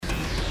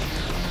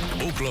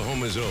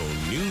Oklahoma's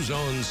own News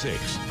on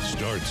 6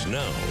 starts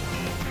now.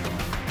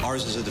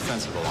 Ours is a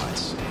defensive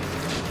alliance.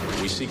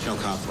 We seek no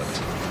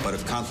conflict, but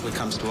if conflict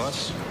comes to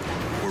us,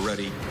 we're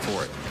ready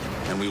for it,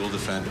 and we will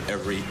defend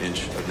every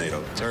inch of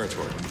NATO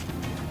territory.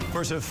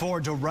 First at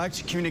 4,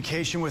 direct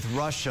communication with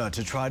Russia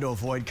to try to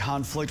avoid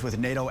conflict with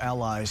NATO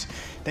allies.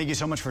 Thank you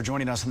so much for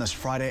joining us on this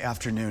Friday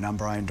afternoon. I'm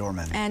Brian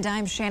Dorman. And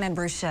I'm Shannon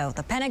Brousseau.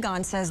 The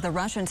Pentagon says the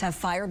Russians have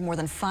fired more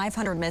than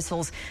 500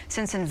 missiles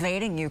since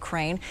invading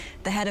Ukraine.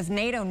 The head of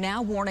NATO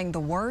now warning the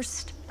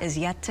worst is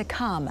yet to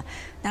come.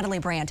 Natalie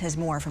Brandt has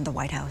more from the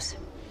White House.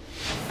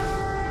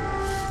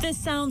 The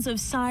sounds of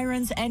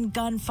sirens and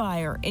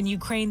gunfire in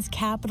Ukraine's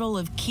capital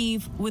of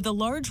Kyiv, with a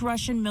large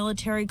Russian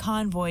military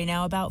convoy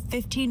now about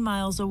 15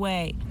 miles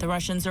away. The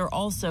Russians are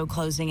also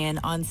closing in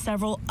on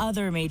several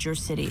other major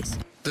cities.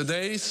 The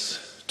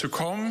days to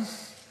come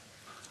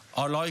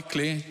are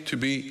likely to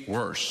be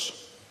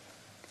worse,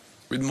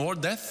 with more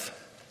death,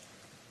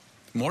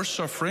 more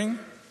suffering,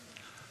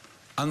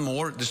 and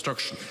more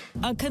destruction.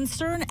 A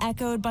concern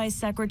echoed by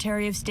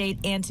Secretary of State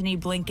Antony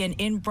Blinken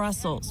in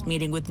Brussels,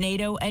 meeting with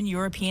NATO and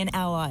European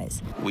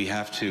allies. We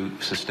have to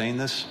sustain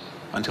this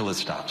until it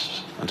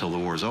stops, until the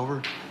war is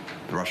over,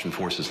 the Russian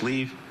forces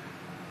leave,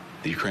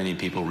 the Ukrainian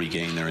people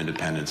regain their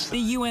independence. The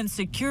UN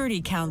Security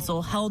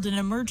Council held an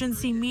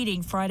emergency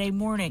meeting Friday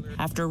morning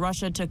after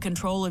Russia took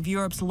control of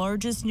Europe's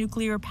largest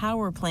nuclear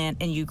power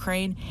plant in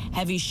Ukraine.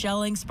 Heavy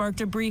shelling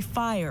sparked a brief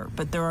fire,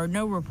 but there are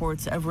no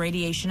reports of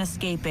radiation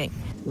escaping.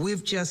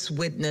 We've just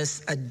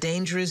witnessed a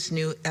dangerous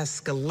new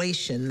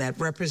escalation that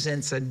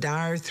represents a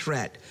dire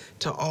threat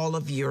to all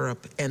of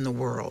Europe and the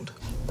world.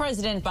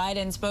 President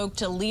Biden spoke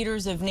to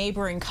leaders of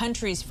neighboring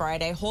countries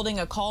Friday,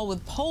 holding a call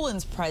with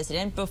Poland's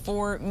president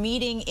before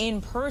meeting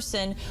in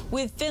person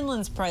with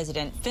Finland's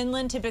president.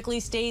 Finland typically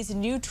stays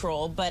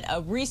neutral, but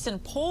a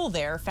recent poll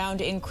there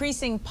found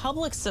increasing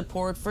public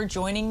support for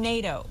joining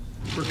NATO.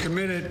 We're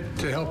committed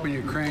to helping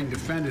Ukraine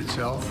defend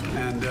itself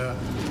and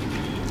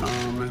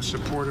in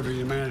support of the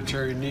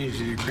humanitarian needs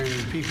of the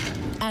Ukrainian people.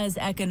 As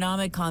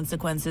economic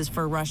consequences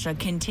for Russia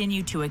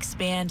continue to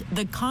expand,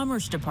 the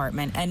Commerce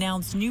Department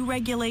announced new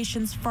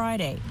regulations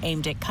Friday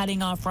aimed at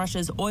cutting off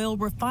Russia's oil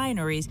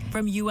refineries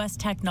from U.S.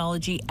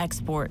 technology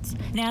exports.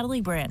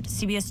 Natalie Brandt,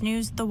 CBS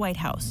News, the White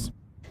House.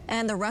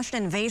 And the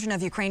Russian invasion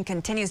of Ukraine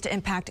continues to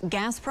impact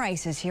gas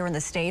prices here in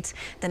the States.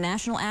 The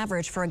national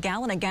average for a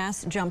gallon of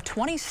gas jumped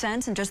 20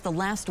 cents in just the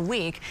last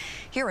week.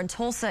 Here in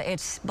Tulsa,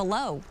 it's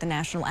below the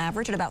national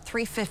average at about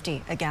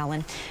 $3.50 a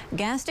gallon.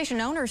 Gas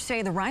station owners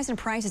say the rise in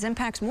prices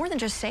impacts more than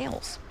just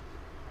sales.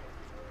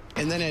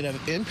 And then it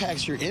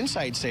impacts your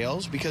inside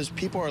sales because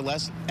people are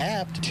less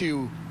apt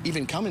to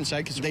even come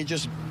inside because they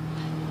just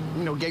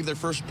gave their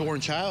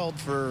firstborn child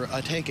for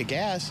a tank of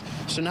gas.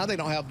 So now they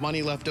don't have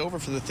money left over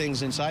for the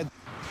things inside.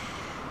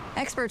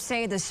 Experts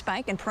say the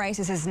spike in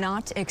prices is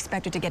not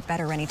expected to get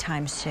better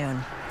anytime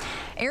soon.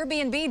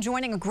 Airbnb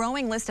joining a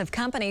growing list of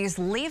companies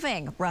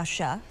leaving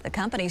Russia. The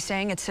company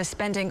saying it's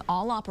suspending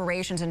all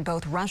operations in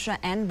both Russia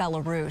and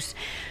Belarus.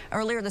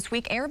 Earlier this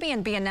week,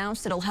 Airbnb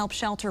announced it'll help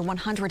shelter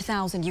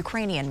 100,000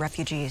 Ukrainian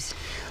refugees.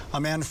 A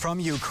man from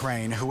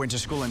Ukraine who went to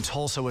school in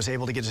Tulsa was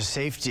able to get to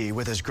safety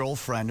with his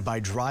girlfriend by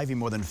driving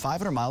more than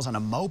 500 miles on a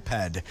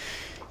moped.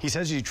 He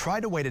says he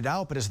tried to wait it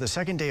out, but as the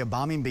second day of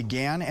bombing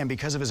began and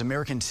because of his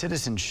American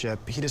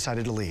citizenship, he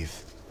decided to leave.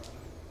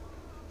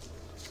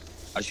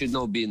 I should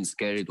not be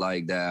scared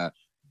like that.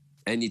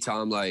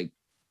 Anytime, like,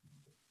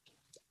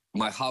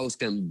 my house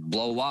can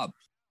blow up.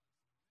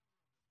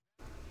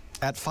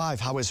 At 5,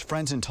 how his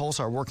friends in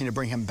Tulsa are working to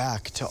bring him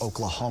back to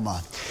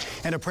Oklahoma.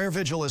 And a prayer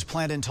vigil is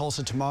planned in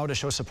Tulsa tomorrow to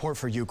show support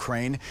for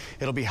Ukraine.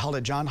 It'll be held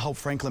at John Hope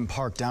Franklin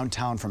Park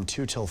downtown from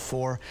 2 till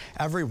 4.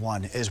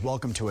 Everyone is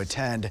welcome to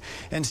attend.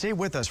 And stay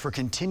with us for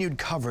continued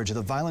coverage of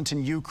the violence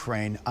in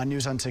Ukraine on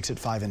News on 6 at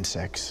 5 and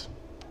 6.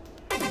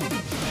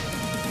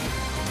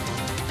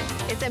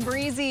 It's a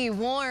breezy,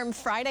 warm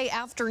Friday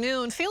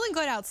afternoon. Feeling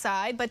good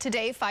outside, but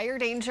today fire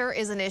danger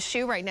is an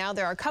issue. Right now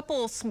there are a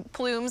couple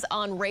plumes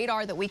on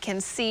radar that we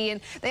can see, and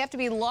they have to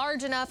be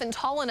large enough and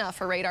tall enough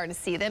for radar to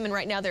see them. And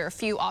right now there are a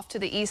few off to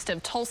the east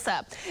of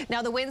Tulsa.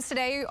 Now the winds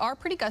today are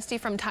pretty gusty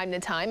from time to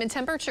time, and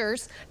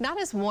temperatures not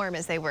as warm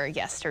as they were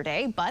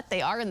yesterday, but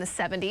they are in the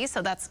 70s,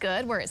 so that's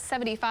good. We're at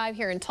 75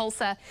 here in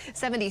Tulsa,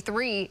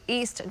 73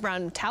 east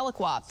around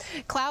Tahlequah.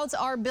 Clouds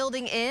are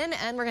building in,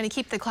 and we're going to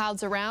keep the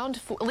clouds around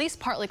for at least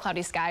partly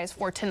cloudy skies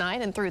for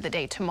tonight and through the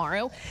day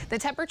tomorrow. The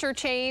temperature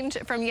change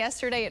from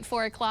yesterday at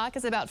 4 o'clock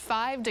is about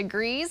 5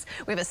 degrees.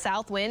 We have a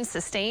south wind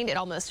sustained at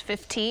almost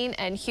 15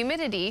 and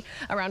humidity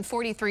around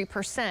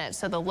 43%.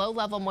 So the low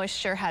level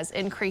moisture has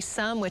increased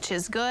some, which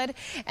is good.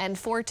 And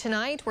for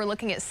tonight, we're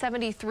looking at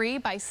 73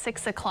 by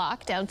 6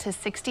 o'clock down to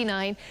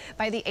 69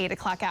 by the 8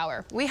 o'clock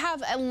hour. We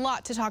have a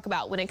lot to talk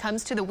about when it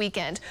comes to the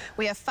weekend.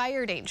 We have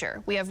fire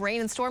danger. We have rain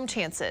and storm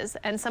chances,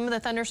 and some of the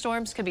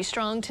thunderstorms could be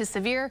strong to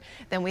severe.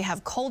 Then we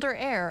have colder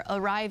air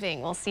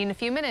arriving. We'll see in a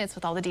few minutes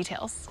with all the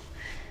details.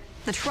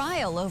 The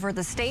trial over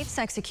the state's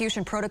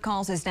execution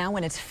protocols is now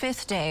in its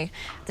 5th day.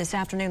 This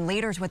afternoon,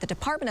 leaders with the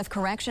Department of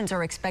Corrections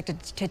are expected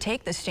to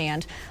take the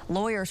stand.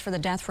 Lawyers for the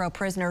death row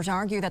prisoners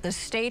argue that the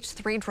state's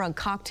 3-drug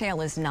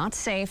cocktail is not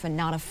safe and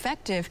not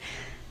effective.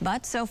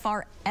 But so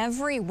far,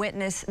 every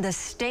witness the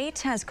state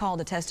has called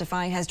to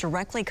testify has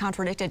directly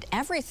contradicted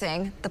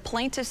everything the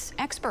plaintiff's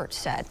experts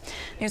said.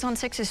 News on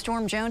 6's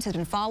Storm Jones has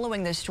been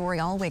following this story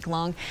all week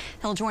long.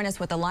 He'll join us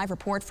with a live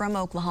report from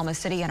Oklahoma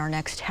City in our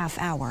next half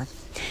hour.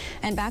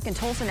 And back in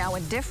Tulsa now, a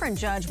different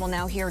judge will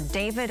now hear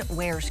David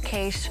Ware's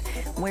case.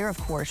 Ware, of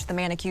course, the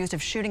man accused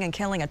of shooting and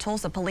killing a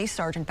Tulsa police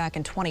sergeant back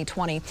in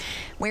 2020.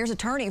 Ware's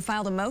attorney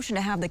filed a motion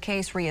to have the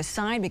case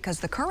reassigned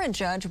because the current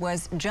judge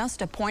was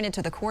just appointed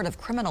to the Court of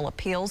Criminal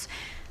Appeals.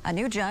 A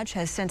new judge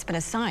has since been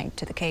assigned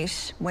to the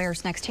case.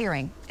 Ware's next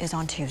hearing is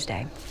on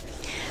Tuesday.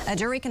 A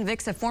jury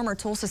convicts a former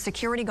Tulsa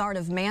security guard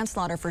of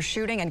manslaughter for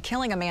shooting and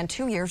killing a man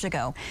 2 years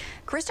ago.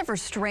 Christopher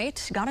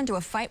Strait got into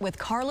a fight with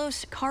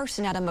Carlos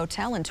Carson at a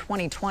motel in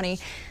 2020.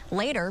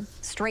 Later,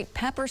 Strait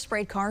pepper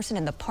sprayed Carson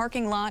in the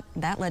parking lot.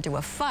 That led to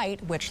a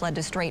fight, which led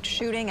to Strait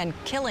shooting and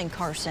killing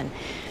Carson.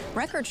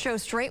 Records show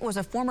Strait was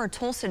a former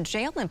Tulsa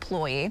jail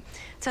employee. It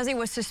says he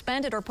was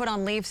suspended or put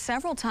on leave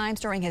several times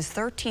during his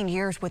 13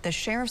 years with the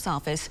sheriff's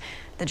office.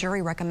 The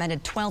jury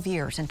recommended 12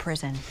 years in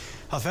prison.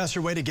 A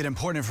faster way to get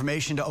important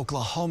information to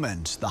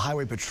Oklahomans. The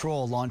Highway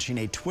Patrol launching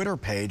a Twitter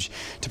page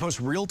to post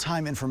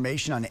real-time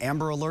information on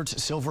Amber Alerts,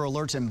 Silver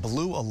Alerts, and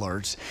Blue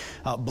Alerts.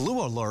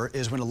 Blue Alert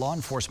is when a law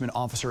enforcement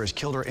officer is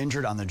killed or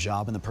injured on the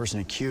job and the person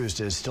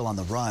accused is still on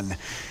the run.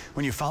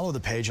 When you follow the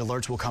page,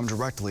 alerts will come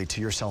directly to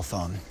your cell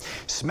phone.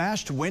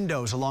 Smashed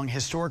windows along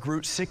historic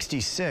Route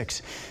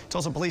 66.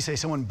 Tulsa police say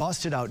someone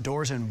busted out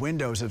doors and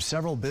windows of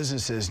several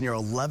businesses near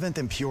 11th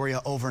and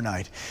Peoria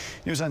overnight.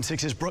 News on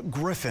 6's Brooke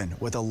Griffin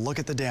with a look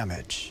at the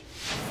damage.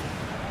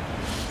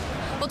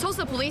 Well,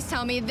 Tulsa police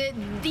tell me that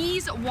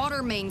these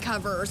water main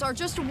covers are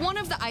just one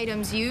of the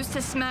items used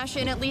to smash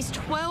in at least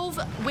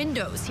 12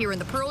 windows here in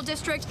the Pearl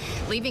District,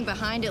 leaving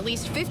behind at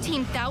least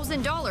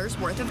 $15,000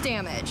 worth of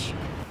damage.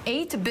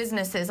 8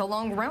 businesses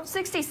along Route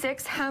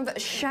 66 have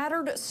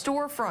shattered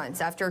storefronts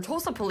after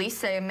Tulsa police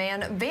say a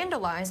man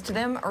vandalized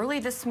them early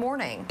this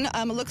morning.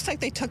 It looks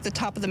like they took the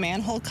top of the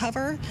manhole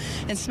cover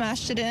and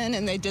smashed it in,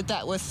 and they did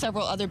that with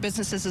several other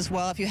businesses as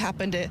well. If you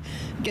happen to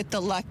get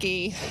the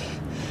lucky,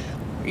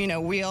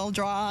 wheel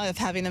draw of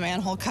having the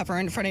manhole cover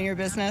in front of your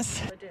business.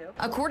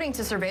 According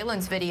to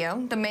surveillance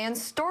video, the man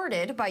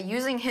started by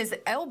using his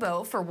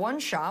elbow for one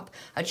shop,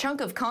 a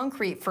chunk of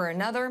concrete for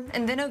another,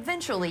 and then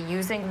eventually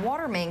using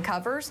water main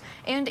covers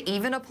and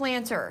even a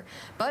planter.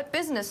 But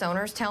business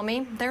owners tell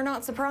me they're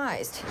not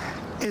surprised.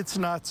 It's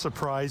not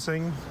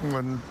surprising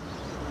when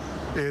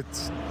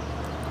it's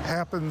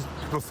happened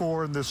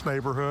before in this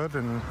neighborhood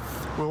and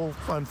will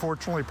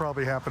unfortunately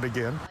probably happen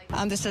again.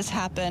 This has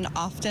happened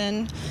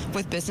often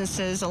with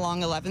businesses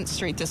along 11th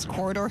Street, this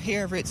corridor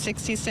here, Route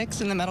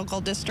 66 in the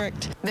Medical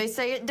District. They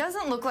say it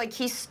doesn't look like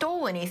he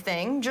stole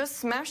anything, just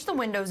smashed the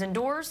windows and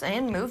doors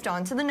and moved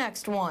on to the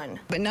next one.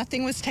 But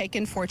nothing was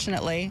taken,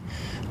 fortunately.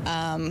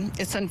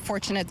 It's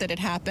unfortunate that it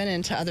happened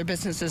and to other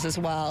businesses as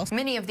well.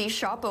 Many of these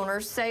shop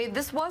owners say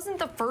this wasn't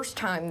the first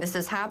time this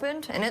has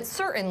happened, and it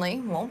certainly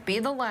won't be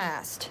the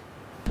last.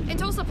 And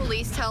Tulsa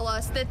police tell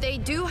us that they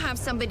do have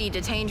somebody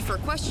detained for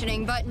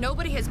questioning, but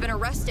nobody has been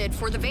arrested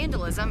for the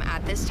vandalism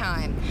at this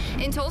time.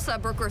 In Tulsa,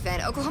 Brooke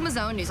Griffin, Oklahoma's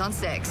Own News on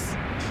 6.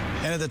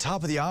 And at the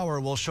top of the hour,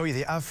 we'll show you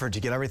the effort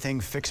to get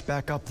everything fixed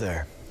back up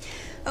there.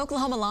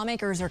 Oklahoma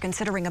lawmakers are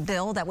considering a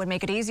bill that would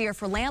make it easier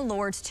for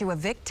landlords to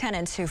evict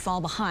tenants who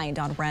fall behind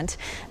on rent.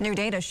 New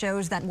data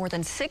shows that more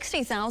than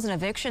 60,000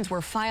 evictions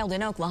were filed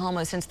in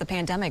Oklahoma since the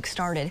pandemic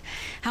started.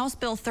 House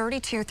Bill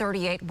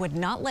 3238 would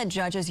not let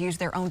judges use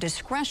their own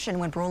discretion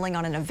when ruling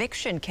on an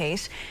eviction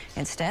case.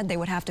 Instead, they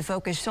would have to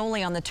focus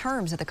solely on the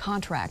terms of the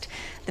contract.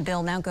 The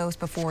bill now goes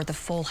before the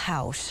full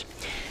House.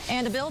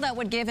 And a bill that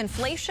would give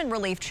inflation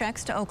relief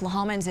checks to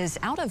Oklahomans is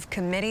out of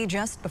committee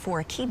just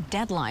before a key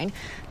deadline.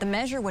 The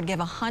measure would give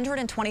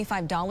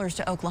 $125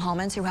 to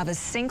Oklahomans who have a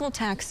single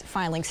tax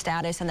filing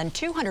status and then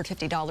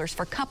 $250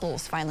 for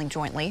couples filing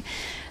jointly.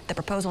 The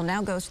proposal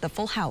now goes to the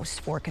full House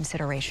for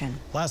consideration.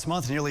 Last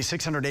month, nearly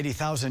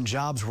 680,000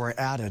 jobs were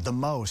added, the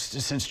most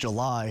since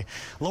July.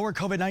 Lower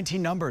COVID-19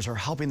 numbers are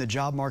helping the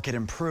job market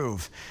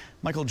improve.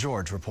 Michael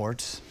George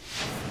reports.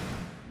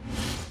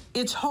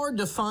 It's hard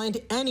to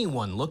find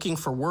anyone looking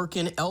for work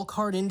in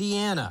Elkhart,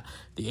 Indiana.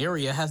 The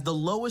area has the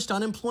lowest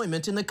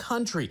unemployment in the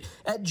country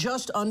at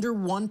just under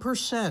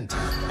 1%.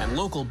 And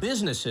local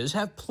businesses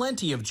have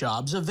plenty of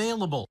jobs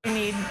available. We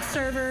need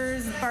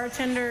servers,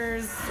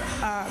 bartenders,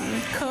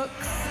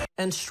 cooks.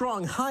 And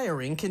strong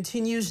hiring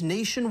continues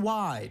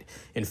nationwide.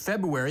 In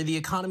February, the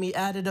economy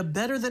added a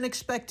better than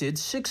expected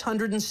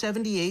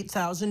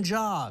 678,000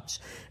 jobs,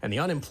 and the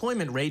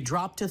unemployment rate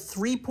dropped to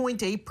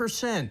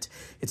 3.8%.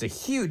 It's a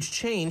huge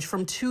change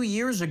from 2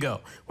 years ago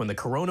when the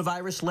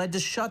coronavirus led to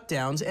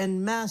shutdowns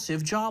and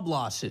massive job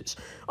losses.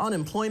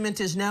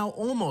 Unemployment is now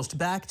almost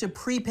back to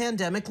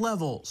pre-pandemic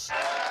levels.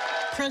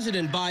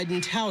 President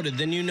Biden touted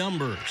the new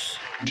numbers.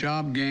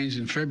 Job gains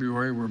in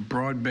February were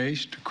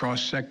broad-based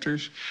across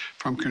sectors,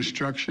 from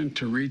construction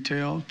to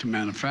retail to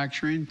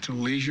manufacturing to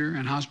leisure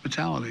and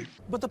hospitality.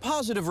 But the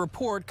positive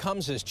report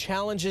comes as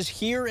challenges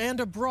here and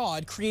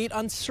abroad create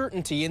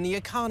uncertainty in the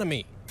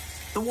economy.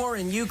 The war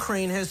in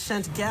Ukraine has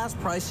sent gas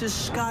prices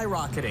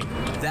skyrocketing.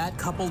 That,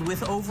 coupled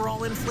with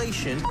overall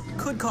inflation,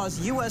 could cause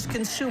U.S.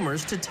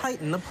 consumers to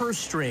tighten the purse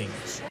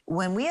strings.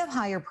 When we have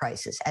higher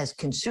prices as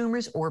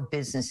consumers or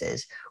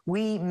businesses,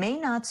 we may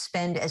not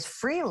spend as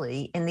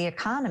freely in the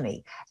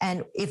economy.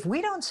 And if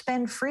we don't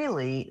spend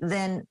freely,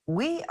 then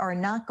we are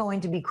not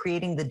going to be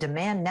creating the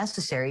demand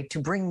necessary to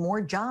bring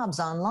more jobs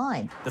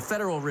online. The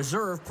Federal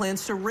Reserve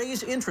plans to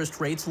raise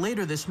interest rates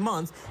later this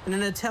month in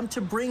an attempt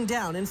to bring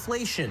down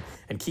inflation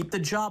and keep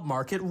the job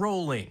market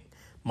rolling.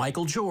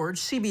 Michael George,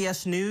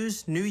 CBS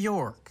News, New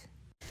York.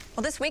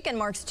 Well, this weekend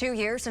marks 2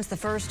 years since the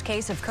first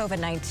case of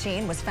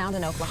COVID-19 was found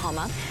in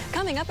Oklahoma.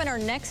 Coming up in our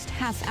next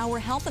half hour,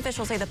 health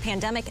officials say the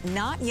pandemic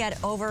not yet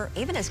over,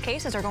 even as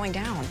cases are going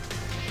down.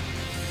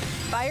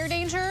 Fire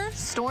danger,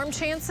 storm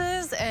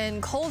chances,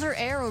 and colder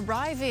air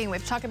arriving.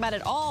 We've talked about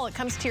it all. It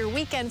comes to your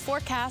weekend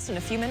forecast in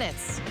a few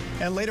minutes.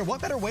 And later,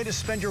 what better way to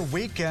spend your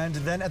weekend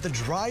than at the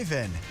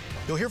drive-in?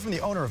 You'll hear from the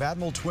owner of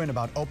Admiral Twin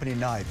about opening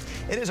night.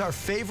 It is our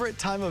favorite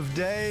time of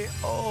day.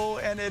 Oh,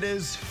 and it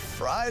is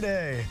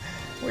Friday.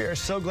 We are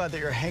so glad that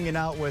you're hanging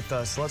out with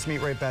us. Let's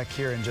meet right back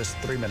here in just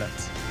 3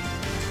 minutes.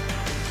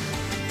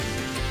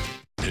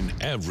 An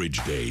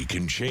average day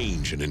can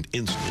change in an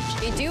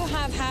instant. We do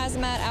have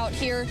hazmat out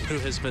here Who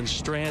has been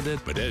stranded?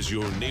 But as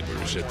your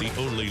neighbors at the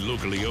only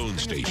locally owned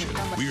station,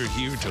 we're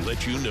here to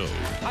let you know.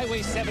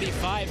 Highway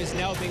 75 is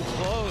now being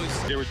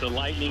closed. There was a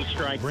lightning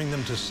strike. Bring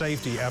them to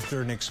safety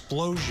after an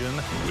explosion.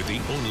 With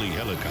the only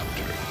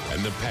helicopter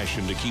and the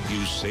passion to keep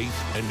you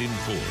safe and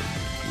informed.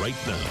 Right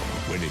now,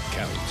 when it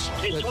counts.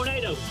 It's a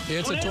tornado.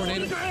 It's a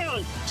tornado. On the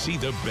ground. See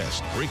the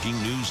best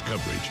breaking news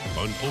coverage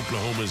on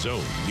Oklahoma's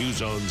own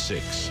News on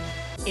 6.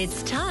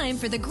 It's time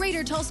for the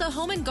Greater Tulsa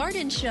Home and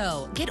Garden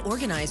Show. Get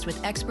organized with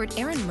expert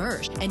Aaron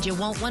Mersch, and you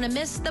won't want to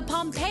miss the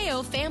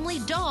Pompeo family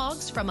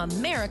dogs from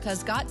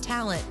America's Got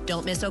Talent.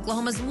 Don't miss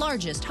Oklahoma's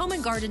largest home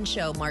and garden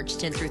show, March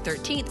 10th through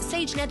 13th,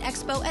 SageNet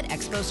Expo at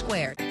Expo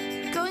Square.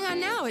 Going on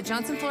now at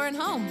Johnson Floor &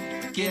 Home.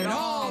 Get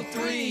all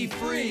 3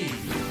 free.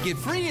 Get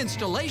free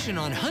installation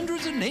on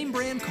hundreds of name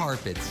brand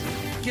carpets.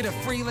 Get a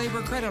free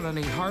labor credit on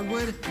any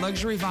hardwood,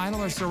 luxury vinyl,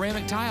 or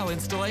ceramic tile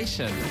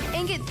installation.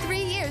 And get 3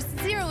 years,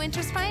 0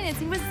 interest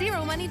financing with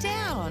 0 money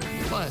down.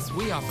 Plus,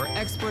 we offer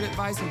expert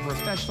advice and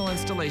professional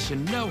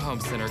installation no home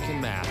center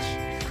can match.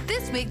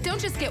 This week, don't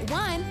just get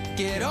one.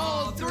 Get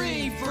all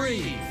 3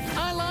 free.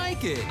 I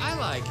like it. I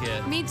like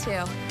it. Me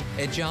too.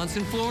 At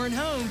Johnson Floor &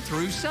 Home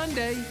through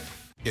Sunday.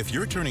 If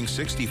you're turning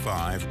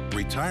 65,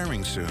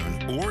 retiring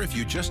soon, or if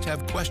you just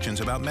have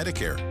questions about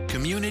Medicare,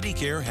 Community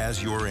Care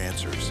has your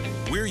answers.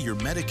 We're your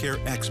Medicare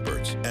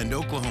experts and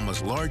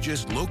Oklahoma's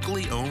largest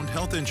locally owned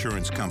health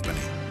insurance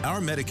company. Our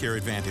Medicare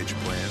Advantage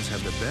plans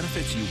have the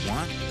benefits you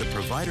want, the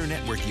provider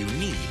network you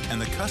need, and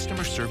the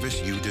customer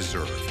service you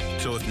deserve.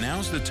 So if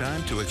now's the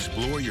time to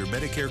explore your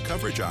Medicare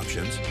coverage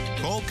options,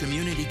 call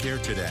Community Care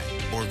today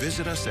or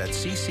visit us at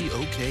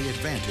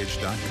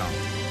ccokadvantage.com.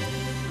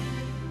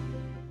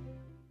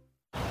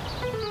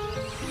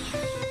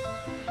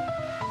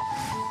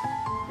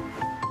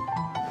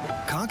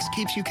 Cox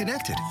keeps you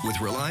connected with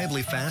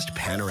reliably fast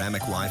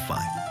panoramic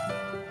Wi-Fi,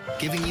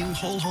 giving you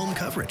whole home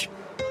coverage.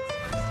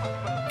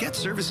 Get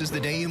services the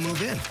day you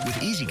move in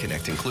with Easy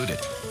Connect included,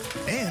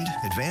 and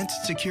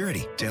advanced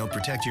security to help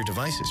protect your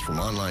devices from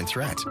online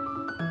threats.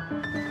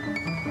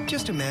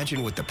 Just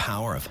imagine what the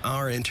power of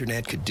our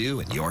internet could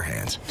do in your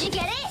hands. You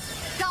get it?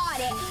 Got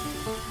it.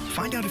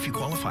 Find out if you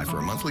qualify for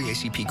a monthly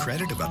ACP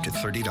credit of up to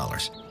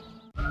 $30.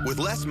 With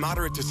less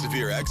moderate to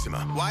severe eczema,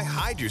 why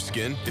hide your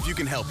skin if you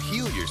can help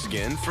heal your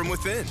skin from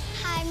within?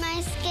 Hide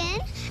my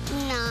skin?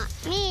 Not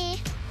me.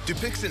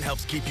 Dupixent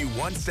helps keep you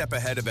one step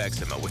ahead of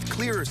eczema with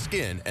clearer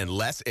skin and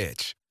less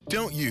itch.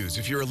 Don't use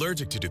if you're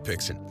allergic to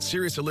Dupixent.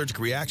 Serious allergic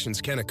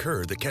reactions can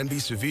occur that can be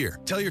severe.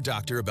 Tell your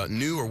doctor about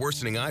new or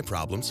worsening eye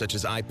problems such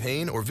as eye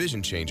pain or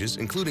vision changes,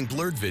 including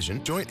blurred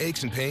vision, joint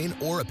aches and pain,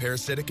 or a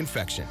parasitic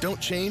infection.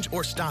 Don't change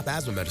or stop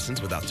asthma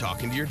medicines without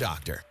talking to your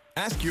doctor.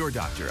 Ask your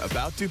doctor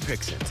about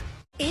Dupixent.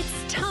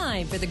 It's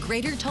time for the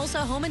Greater Tulsa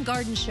Home and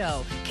Garden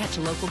Show. Catch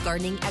local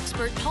gardening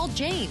expert Paul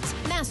James,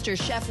 Master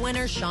Chef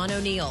winner Sean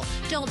O'Neill.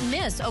 Don't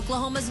miss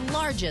Oklahoma's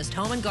largest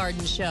home and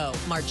garden show,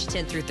 March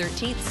 10th through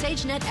 13th,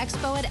 SageNet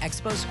Expo at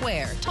Expo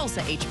Square,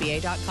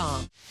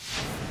 TulsaHBA.com.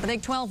 The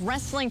Big 12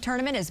 wrestling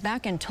tournament is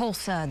back in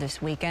Tulsa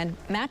this weekend.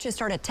 Matches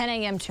start at 10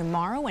 a.m.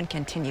 tomorrow and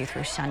continue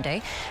through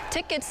Sunday.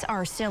 Tickets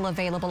are still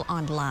available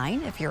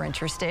online if you're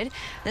interested.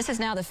 This is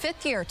now the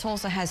 5th year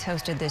Tulsa has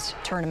hosted this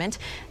tournament.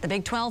 The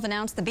Big 12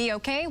 announced the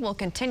BOK will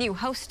continue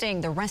hosting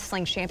the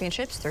wrestling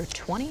championships through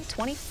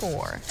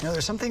 2024. You know,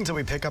 there's some things that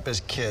we pick up as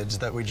kids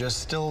that we just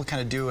still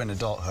kind of do in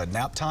adulthood.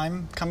 Nap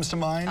time comes to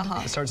mind.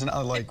 It starts in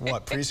like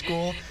what,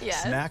 preschool?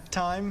 Yes. Snack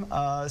time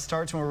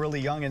starts when we're really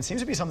young and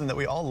seems to be something that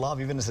we all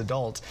love even as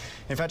adults.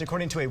 best. In fact,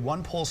 according to a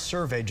OnePoll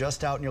survey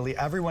just out, nearly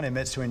everyone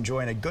admits to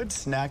enjoying a good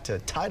snack to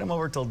tide them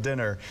over till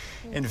dinner.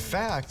 In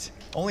fact,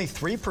 only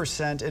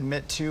 3%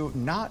 admit to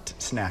not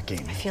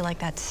snacking. I feel like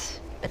that's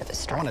a bit of a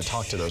stretch. I want to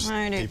talk to those people.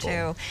 I do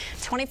too.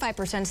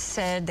 25%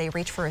 said they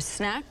reach for a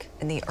snack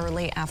in the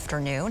early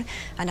afternoon.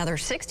 Another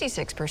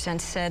 66%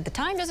 said the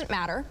time doesn't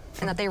matter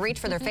and that they reach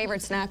for their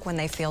favorite snack when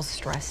they feel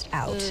stressed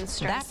out.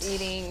 Stress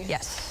eating.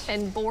 Yes.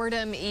 And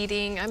boredom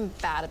eating. I'm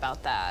bad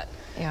about that.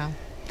 Yeah.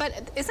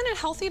 But isn't it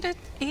healthy to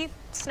eat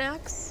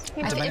snacks?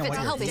 You know, if it's a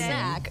healthy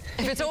snack.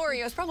 If it's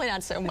Oreos, probably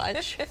not so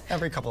much.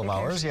 Every couple of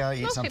hours, yeah,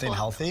 eat something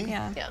healthy.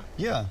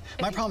 Yeah.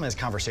 My problem is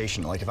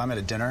conversation. Like if I'm at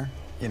a dinner,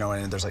 you know,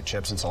 and there's like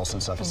chips and salsa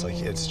and stuff, it's like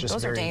it's just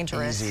Those are very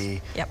dangerous.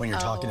 easy when you're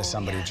talking to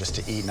somebody just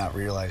to eat, not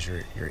realize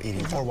you're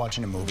eating, or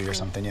watching a movie or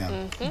something.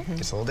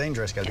 It's a little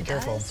dangerous. Got to be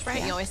careful. That's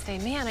right. You always say,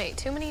 "Man, I ate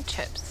too many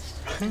chips."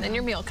 And then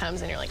your meal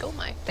comes and you're like, "Oh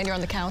my!" Then you're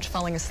on the couch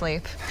falling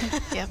asleep.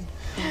 Yep.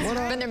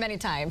 Been there many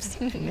times.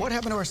 What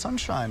happened to our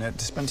sunshine?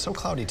 It's been so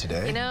cloudy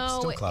today. You know,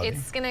 Still cloudy.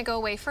 it's going to go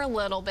away for a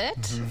little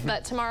bit,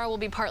 but tomorrow will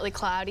be partly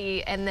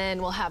cloudy, and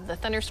then we'll have the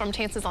thunderstorm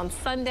chances on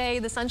Sunday.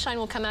 The sunshine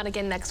will come out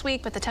again next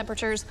week, but the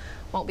temperatures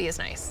won't be as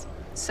nice.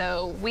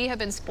 So we have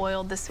been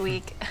spoiled this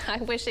week. I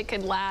wish it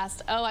could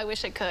last. Oh, I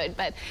wish it could,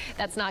 but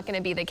that's not going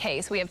to be the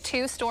case. We have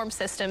 2 storm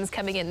systems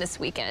coming in this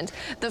weekend.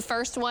 The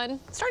first one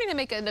starting to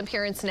make an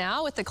appearance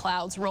now with the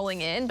clouds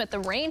rolling in, but the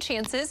rain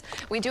chances,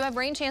 we do have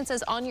rain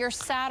chances on your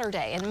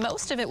Saturday, and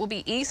most of it will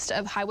be east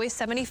of Highway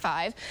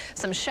 75.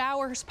 Some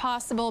showers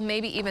possible,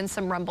 maybe even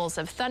some rumbles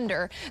of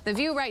thunder. The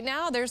view right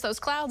now, there's those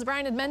clouds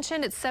Brian had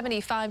mentioned. It's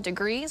 75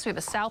 degrees. We have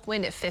a south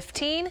wind at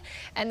 15,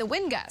 and the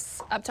wind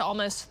gusts up to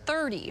almost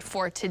 30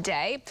 for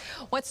today.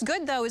 What's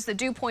good, though, is the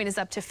dew point is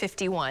up to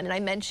 51. And I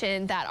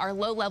mentioned that our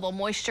low-level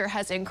moisture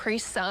has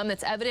increased some.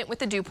 That's evident with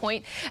the dew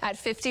point at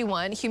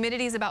 51.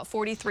 Humidity is about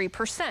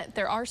 43%.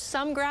 There are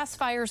some grass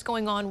fires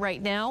going on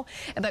right now,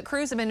 but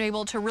crews have been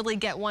able to really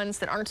get ones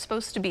that aren't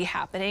supposed to be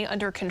happening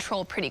under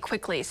control pretty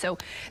quickly. So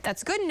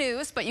that's good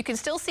news, but you can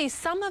still see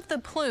some of the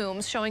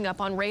plumes showing up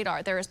on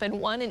radar. There has been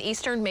one in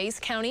eastern Mayes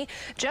County,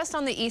 just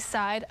on the east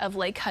side of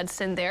Lake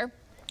Hudson there.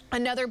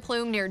 Another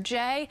plume near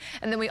Jay,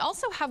 and then we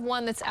also have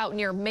one that's out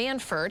near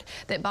Manford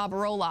that Bob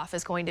Roloff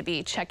is going to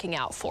be checking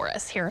out for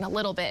us here in a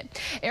little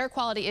bit. Air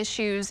quality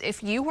issues.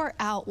 If you were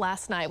out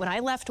last night, when I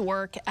left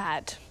work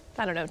at,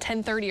 I don't know,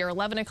 10:30 or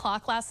 11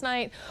 o'clock last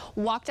night,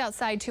 walked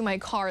outside to my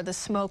car, the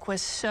smoke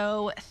was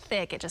so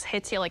thick. It just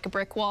hits you like a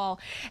brick wall,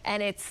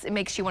 and it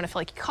makes you want to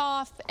feel like you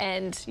cough,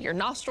 and your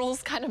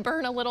nostrils kind of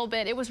burn a little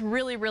bit. It was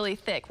really, really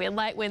thick. We had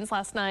light winds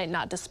last night,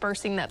 not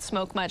dispersing that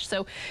smoke much,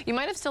 so you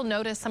might have still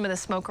noticed some of the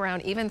smoke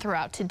around even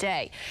throughout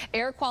today.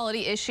 Air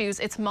quality issues,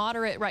 it's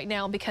moderate right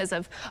now because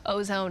of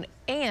ozone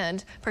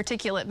and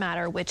particulate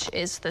matter, which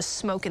is the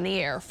smoke in the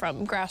air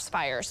from grass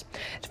fires.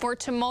 For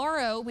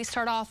tomorrow, we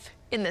start off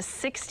in the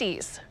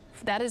 60s.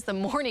 That is the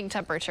morning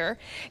temperature.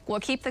 We'll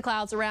keep the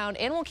clouds around,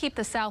 and we'll keep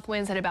the south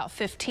winds at about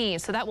 15,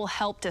 so that will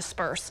help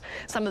disperse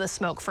some of the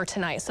smoke for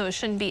tonight, so it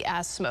shouldn't be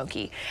as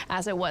smoky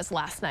as it was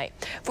last night.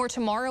 For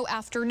tomorrow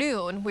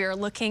afternoon, we are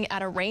looking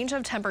at a range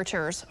of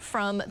temperatures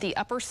from the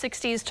upper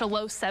 60s to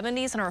low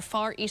 70s in our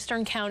far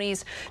eastern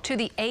counties to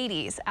the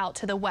 80s out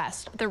to the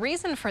west. The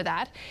reason for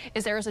that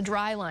is there is a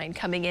dry line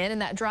coming in, and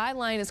that dry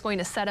line is going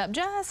to set up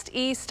just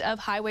east of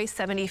Highway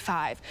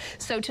 75.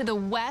 So to the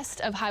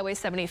west of Highway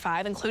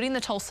 75, including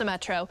the Tulsa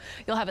Metro,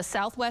 you'll have a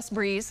southwest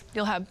breeze.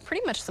 You'll have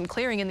pretty much some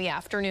clearing in the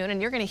afternoon,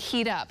 and you're going to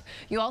heat up.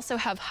 You also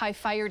have high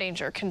fire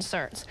danger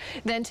concerns.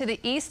 Then to the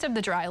east of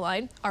the dry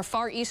line, our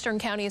far eastern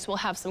counties will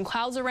have some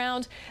clouds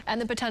around and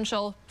the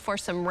potential for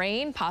some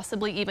rain,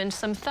 possibly even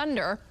some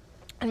thunder,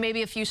 and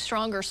maybe a few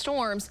stronger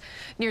storms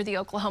near the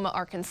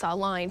Oklahoma-Arkansas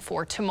line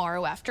for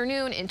tomorrow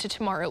afternoon into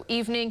tomorrow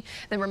evening.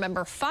 Then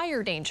remember,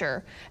 fire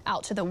danger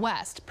out to the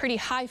west. Pretty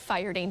high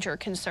fire danger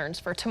concerns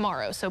for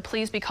tomorrow, so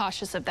please be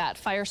cautious of that.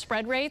 Fire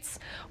spread rates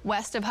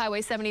west of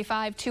Highway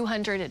 75,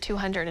 200 to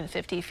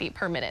 250 feet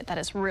per minute. That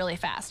is really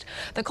fast.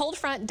 The cold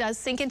front does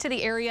sink into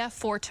the area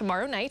for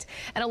tomorrow night,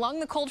 and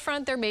along the cold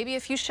front, there may be a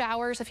few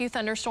showers, a few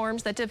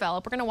thunderstorms that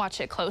develop. We're going to watch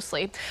it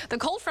closely. The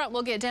cold front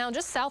will get down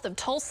just south of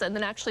Tulsa and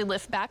then actually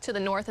lift back to the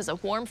north as a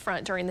warm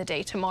front during the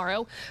day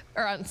tomorrow,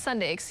 or on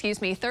Sunday, excuse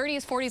me.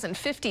 30s, 40s, and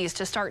 50s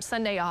to start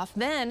Sunday off.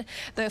 Then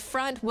the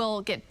front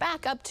will get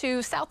back up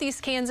to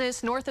southeast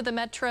Kansas, north of the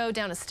metro,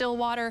 down to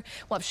Stillwater.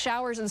 We'll have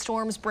showers and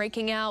storms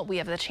breaking out. We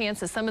have the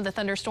chance that some of the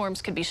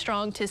thunderstorms could be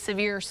strong to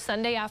severe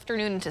Sunday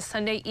afternoon into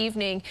Sunday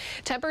evening.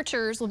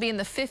 Temperatures will be in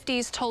the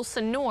 50s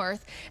Tulsa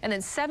north and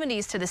then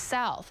 70s to the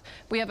south.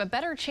 We have a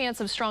better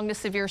chance of strong to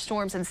severe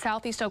storms in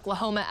southeast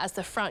Oklahoma as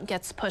the front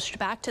gets pushed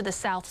back to the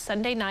south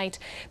Sunday night.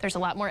 There's a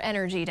lot more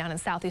energy down in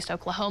southeast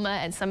Oklahoma,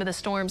 and some of the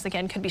storms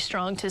again could be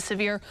strong to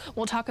severe.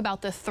 We'll talk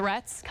about the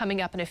threats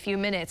coming up in a few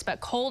minutes, but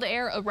cold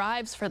air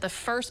arrives for the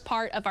first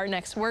part of our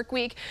next work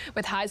week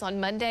with highs on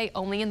Monday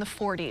only in the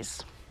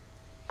 40s.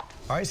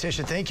 All right,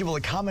 Sasha, thank you. Well,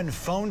 a common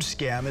phone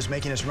scam is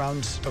making its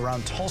rounds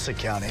around Tulsa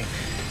County.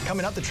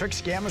 Coming up, the trick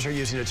scammers are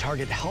using to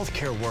target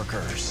healthcare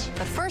workers.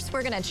 But first,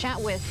 we're going to chat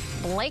with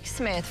Blake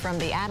Smith from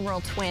the Admiral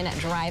Twin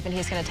Drive, and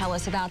he's going to tell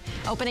us about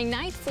opening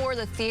night for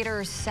the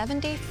theater's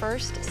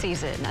 71st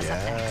season. That's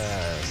up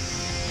next.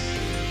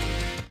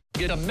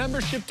 Get a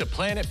membership to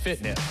Planet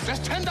Fitness. That's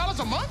 $10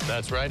 a month?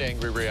 That's right,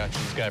 Angry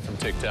Reactions guy from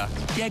TikTok.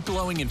 Get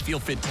glowing and feel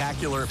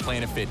fit-tacular at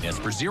Planet Fitness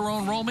for zero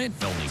enrollment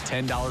and only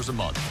 $10 a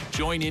month.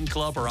 Join in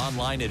club or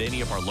online at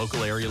any of our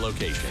local area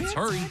locations.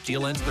 Hurry,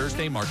 deal ends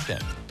Thursday, March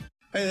 10th.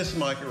 Hey, this is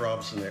Mike at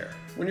Robinson Air.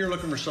 When you're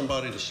looking for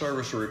somebody to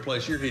service or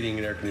replace your heating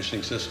and air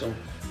conditioning system,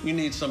 you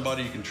need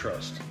somebody you can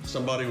trust.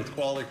 Somebody with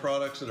quality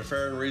products at a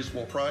fair and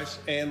reasonable price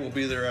and will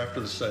be there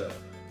after the sale.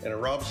 And at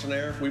Robinson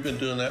Air, we've been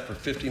doing that for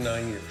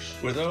 59 years.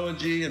 With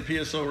O&G and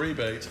PSO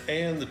rebates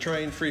and the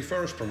Train Free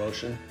Furnace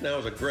promotion, now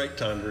is a great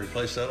time to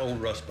replace that old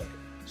rust bucket.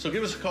 So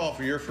give us a call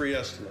for your free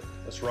estimate.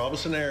 That's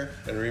Robinson Air,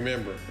 and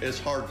remember, it's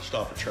hard to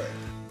stop a train.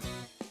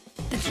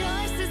 The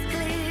choice is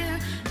clear,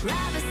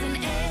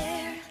 Robinson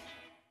Air.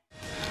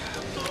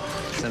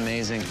 It's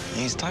amazing.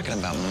 He's talking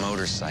about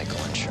motorcycle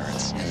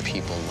insurance, and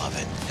people love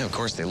it. And of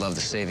course, they love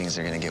the savings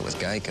they're going to get with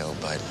Geico,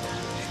 but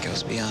it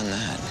goes beyond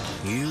that.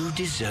 You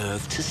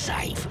deserve to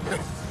save.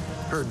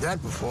 Heard that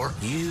before.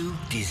 You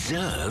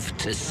deserve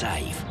to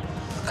save.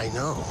 I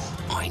know.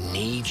 I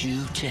need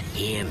you to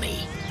hear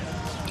me.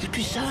 You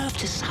deserve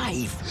to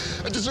save.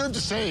 I deserve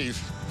to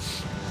save.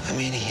 I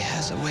mean, he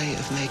has a way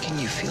of making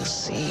you feel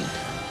seen.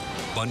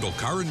 Bundle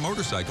car and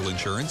motorcycle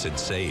insurance and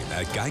save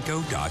at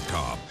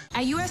geico.com.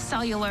 At U.S.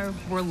 Cellular,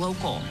 we're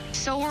local,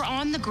 so we're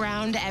on the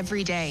ground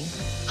every day,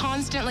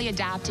 constantly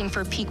adapting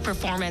for peak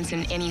performance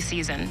in any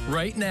season.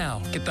 Right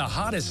now, get the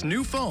hottest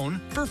new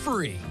phone for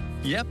free.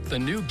 Yep, the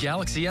new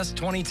Galaxy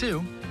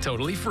S22,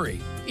 totally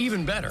free.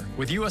 Even better,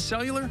 with U.S.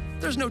 Cellular,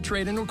 there's no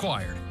trade-in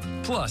required.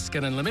 Plus,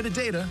 get unlimited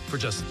data for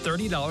just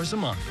 $30 a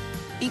month.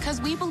 Because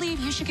we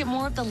believe you should get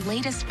more of the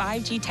latest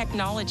 5G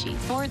technology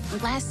for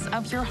less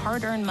of your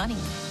hard-earned money.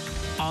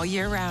 All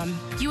year round,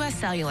 U.S.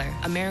 Cellular,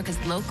 America's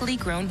locally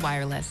grown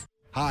wireless.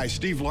 Hi,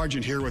 Steve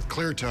Largent here with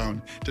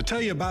Cleartone to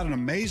tell you about an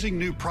amazing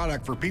new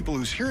product for people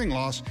whose hearing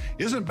loss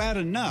isn't bad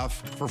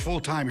enough for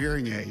full-time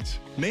hearing aids.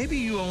 Maybe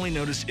you only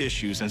notice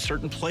issues in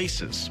certain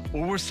places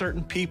or with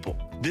certain people.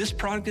 This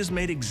product is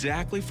made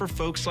exactly for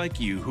folks like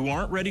you who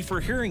aren't ready for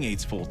hearing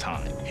aids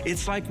full-time.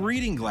 It's like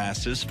reading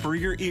glasses for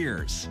your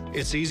ears.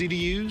 It's easy to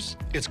use,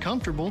 it's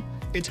comfortable,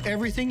 it's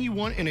everything you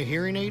want in a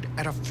hearing aid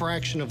at a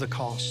fraction of the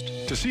cost.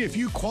 To see if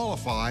you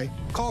qualify,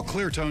 call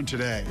Cleartone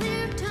today.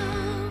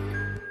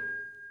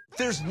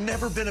 There's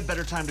never been a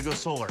better time to go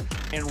solar.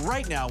 And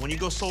right now, when you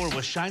go solar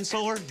with Shine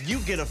Solar, you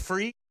get a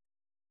free...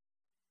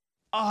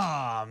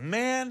 Ah,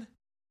 man.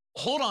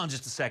 Hold on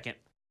just a second.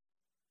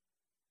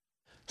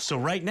 So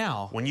right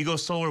now, when you go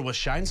solar with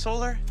Shine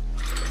Solar,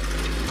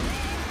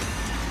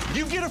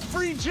 you get a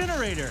free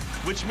generator,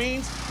 which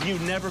means you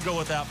never go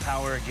without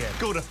power again.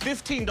 Go to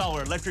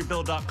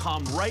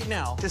 $15electricbill.com right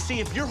now to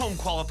see if your home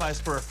qualifies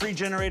for a free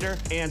generator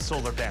and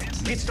solar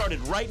panels. Get started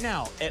right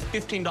now at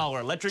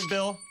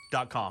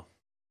 $15electricbill.com.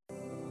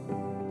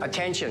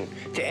 Attention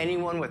to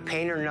anyone with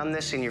pain or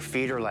numbness in your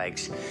feet or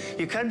legs.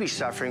 You could be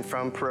suffering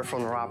from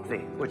peripheral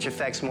neuropathy, which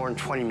affects more than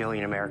 20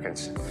 million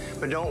Americans.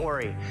 But don't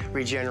worry,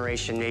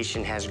 Regeneration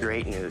Nation has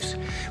great news.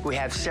 We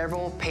have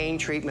several pain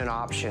treatment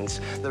options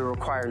that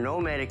require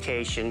no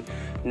medication,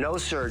 no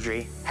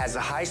surgery, has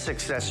a high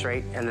success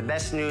rate, and the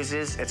best news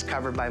is it's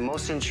covered by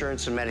most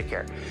insurance and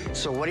Medicare.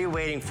 So what are you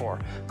waiting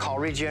for? Call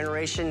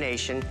Regeneration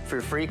Nation for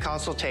a free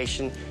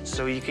consultation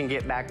so you can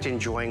get back to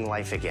enjoying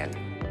life again.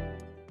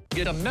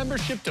 Get a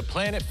membership to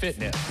Planet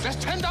Fitness. That's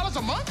 $10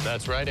 a month?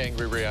 That's right,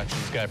 Angry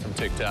Reactions guy from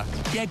TikTok.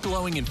 Get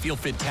glowing and feel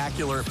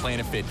fit-tacular at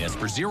Planet Fitness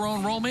for zero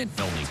enrollment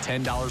and only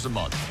 $10 a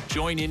month.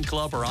 Join in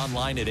club or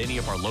online at any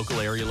of our local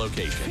area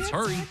locations.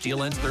 Hurry,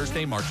 deal ends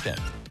Thursday, March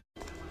 10th.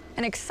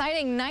 An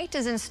exciting night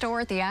is in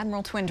store at the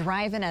Admiral Twin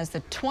Drive-In as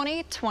the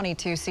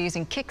 2022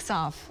 season kicks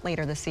off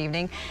later this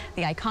evening.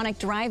 The iconic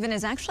drive-in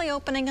is actually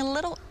opening a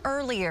little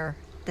earlier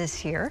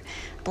this year.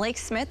 Blake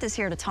Smith is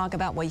here to talk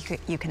about what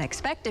you can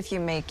expect if you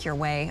make your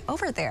way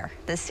over there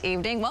this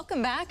evening.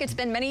 Welcome back. It's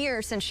been many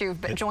years since you've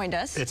joined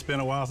us. It's been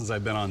a while since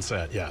I've been on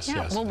set, yes.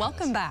 Yeah, yes. well,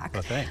 welcome back.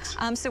 Well, thanks.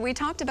 So we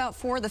talked about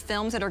 4 of the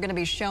films that are going to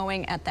be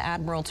showing at the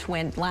Admiral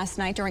Twin last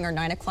night during our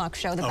 9 o'clock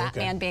show, The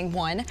Batman being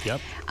one.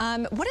 Yep.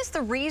 What is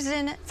the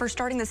reason for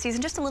starting the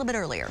season just a little bit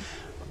earlier?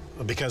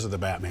 Because of the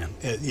Batman.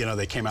 You know,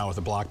 they came out with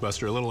a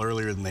blockbuster a little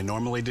earlier than they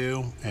normally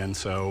do, and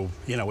so,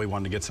 you know, we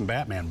wanted to get some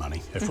Batman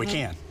money, if we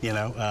can, you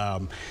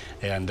know,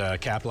 and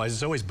capitalize.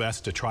 It's always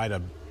best to try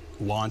to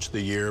launch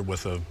the year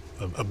with a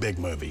a big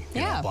movie,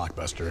 you know, a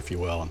blockbuster, if you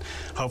will. And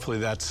hopefully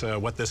that's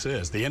what this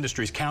is. The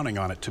industry's counting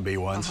on it to be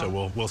one,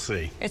 so we'll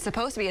see. It's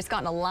supposed to be. It's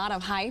gotten a lot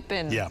of hype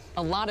and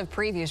a lot of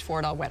previews for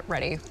it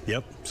already.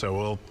 Yep.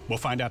 So we'll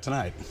find out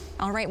tonight.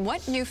 All right.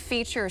 What new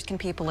features can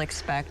people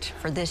expect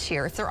for this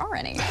year, if there are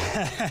any?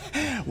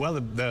 Well,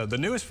 the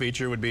newest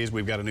feature would be is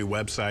we've got a new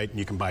website, and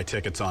you can buy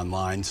tickets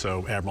online.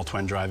 So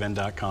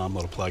AdmiralTwinDriveIn.com,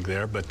 little plug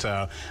there. But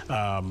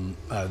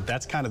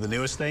that's kind of the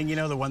newest thing. You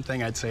know, the one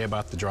thing I'd say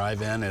about the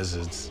drive-in is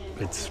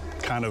it's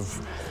kind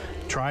of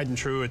tried and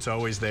true. It's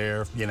always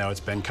there. You know, it's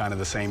been kind of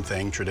the same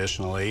thing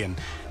traditionally,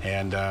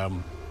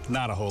 and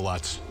not a whole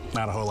lot's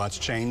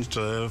changed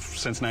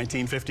since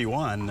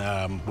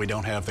 1951. We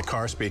don't have the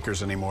car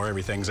speakers anymore.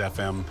 Everything's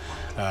FM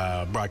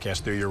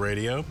broadcast through your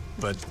radio.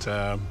 But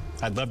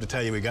I'd love to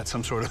tell you we got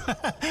some sort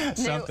of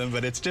something,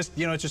 but it's just,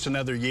 you know, it's just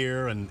another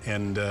year,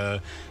 and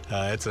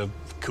it's a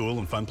cool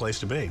and fun place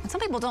to be. Some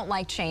people don't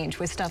like change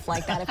with stuff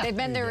like that. If they've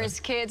been there as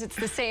kids, it's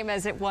the same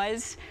as it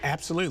was.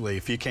 Absolutely.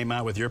 If you came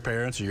out with your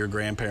parents or your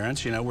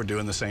grandparents, you know, we're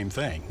doing the same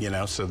thing, you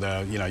know, so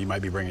you know, you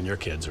might be bringing your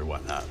kids or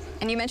whatnot.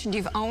 And you mentioned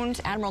you've owned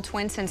Admiral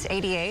Twin since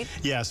 '88.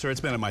 Yeah, so it's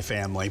been in my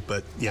family,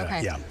 but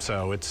yeah.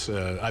 So it's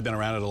I've been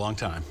around it a long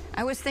time.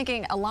 I was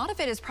thinking a lot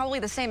of it is probably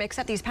the same,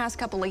 except these past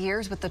couple of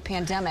years with the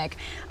pandemic.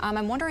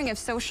 I'm wondering if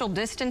social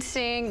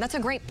distancing, that's a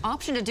great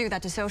option to do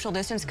that, to social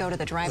distance, go to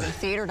the drive-in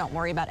theater, don't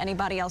worry about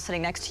anybody else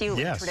sitting next to you,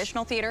 like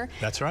traditional theater.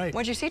 That's right.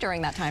 What did you see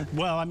during that time?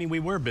 Well, I mean, we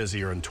were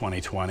busier in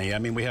 2020. I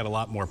mean, we had a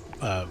lot more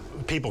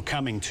people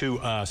coming to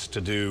us to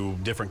do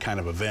different kind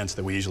of events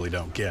that we usually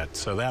don't get.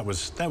 So that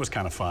was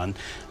kind of fun.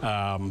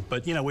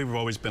 But, you know, we've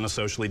always been a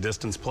socially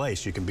distanced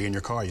place. You can be in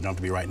your car. You don't have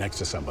to be right next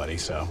to somebody.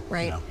 So,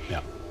 right. You know,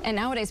 yeah. And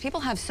nowadays,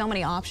 people have so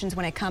many options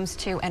when it comes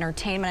to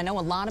entertainment. I know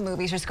a lot of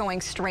movies are just going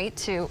straight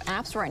to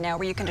apps right now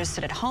where you can just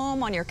sit at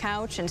home on your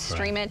couch and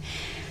stream it.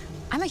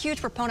 I'm a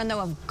huge proponent, though,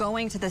 of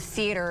going to the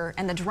theater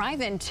and the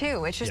drive-in,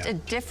 too. It's just a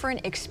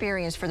different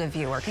experience for the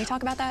viewer. Can you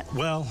talk about that?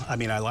 Well, I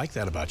mean, I like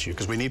that about you,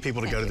 because we need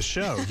people to go to the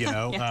show, you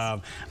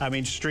know. I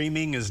mean,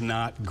 streaming is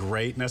not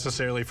great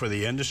necessarily for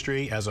the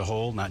industry as a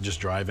whole, not just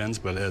drive-ins,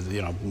 but,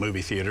 you know,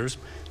 movie theaters.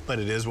 But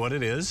it is what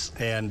it is.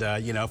 And,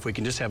 you know, if we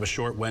can just have a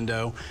short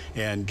window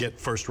and get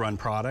first-run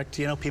product,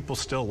 you know, people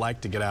still like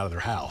to get out of their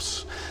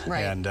house.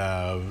 Right. And,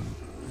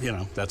 you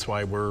know, that's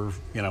why we're,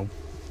 you know,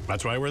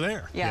 that's why we're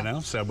there, you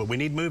know. So, but we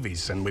need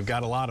movies, and we've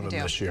got a lot of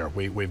them this year.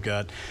 We've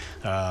got,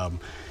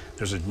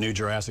 there's a new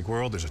Jurassic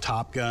World, there's a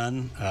Top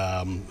Gun,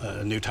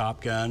 a new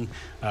Top Gun,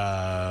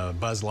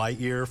 Buzz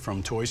Lightyear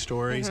from Toy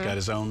Story, he's got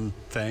his own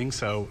thing.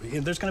 So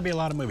there's going to be a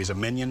lot of movies. A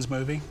Minions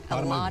movie.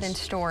 A lot in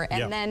store.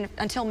 And then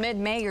until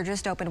mid-May, you're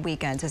just open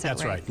weekends, is that right?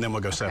 That's right. And then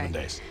we'll go 7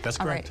 days. That's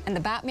correct. All right. And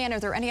the Batman, are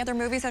there any other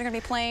movies that are going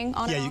to be playing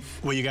on and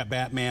off? Well, you got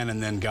Batman,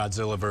 and then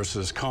Godzilla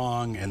vs.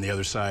 Kong, and the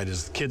other side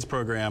is the kids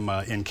program,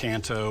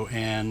 Encanto,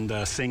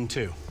 and Sing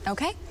 2.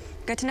 Okay.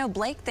 Good to know.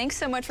 Blake, thanks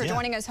so much for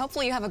joining us.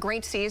 Hopefully you have a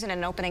great season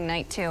and opening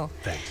night, too.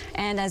 Thanks.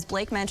 And as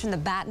Blake mentioned, the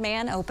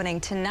Batman opening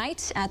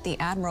tonight at the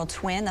Admiral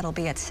Twin. That'll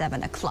be at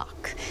 7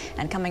 o'clock.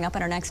 And coming up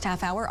in our next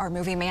half hour, our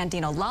movie man,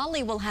 Dino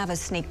Lally, will have a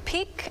sneak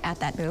peek at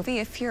that movie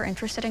if you're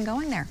interested in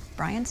going there.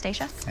 Brian,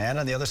 Stacia. And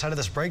on the other side of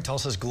this break,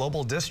 Tulsa's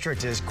Global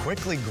District is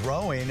quickly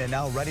growing and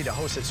now ready to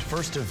host its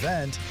first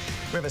event.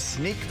 We have a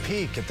sneak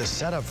peek at the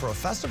setup for a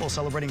festival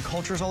celebrating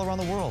cultures all around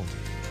the world.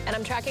 And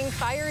I'm tracking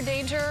fire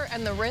danger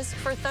and the risk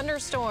for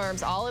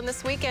thunderstorms all in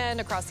this weekend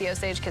across the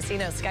Osage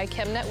Casino Sky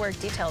Chem Network.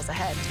 Details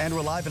ahead. And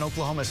we're live in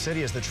Oklahoma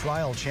City as the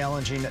trial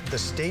challenging the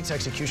state's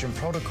execution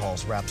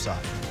protocols wraps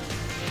up.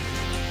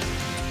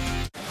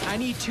 I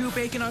need 2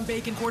 bacon on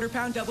bacon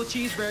quarter-pound double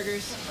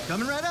cheeseburgers.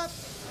 Coming right up.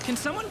 Can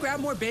someone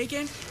grab more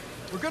bacon?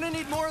 We're gonna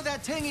need more of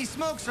that tangy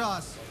smoke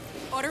sauce.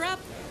 Order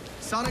up.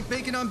 Sonic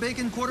bacon on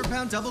bacon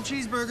quarter-pound double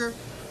cheeseburger.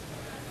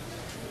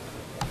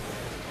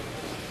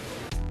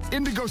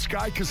 Indigo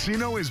Sky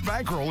Casino is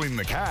bankrolling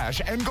the cash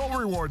and Go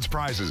Rewards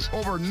prizes.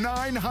 Over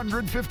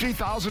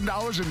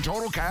 $950,000 in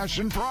total cash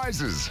and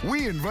prizes.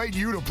 We invite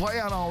you to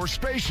play on our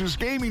spacious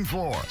gaming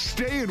floor.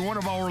 Stay in one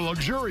of our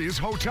luxurious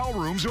hotel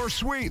rooms or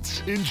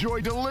suites. Enjoy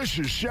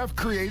delicious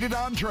chef-created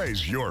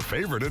entrees, your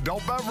favorite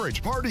adult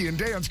beverage. Party and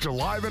dance to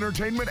live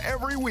entertainment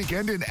every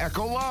weekend in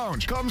Echo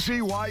Lounge. Come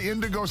see why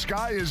Indigo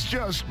Sky is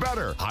just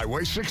better.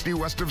 Highway 60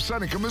 west of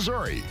Seneca,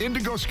 Missouri.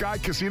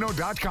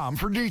 IndigoSkyCasino.com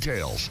for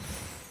details.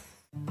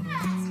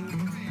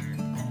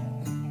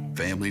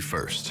 Family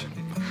first.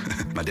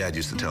 My dad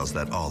used to tell us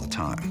that all the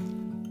time.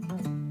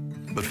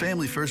 But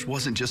family first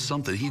wasn't just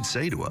something he'd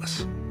say to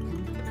us.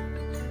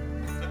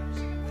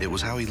 It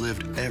was how he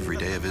lived every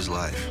day of his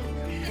life.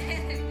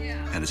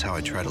 And it's how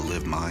I try to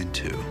live mine,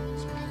 too.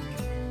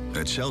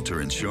 At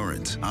Shelter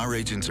Insurance, our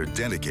agents are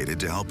dedicated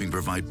to helping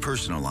provide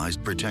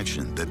personalized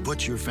protection that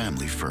puts your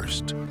family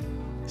first.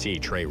 See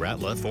Trey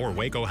Ratliff or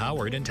Waco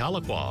Howard in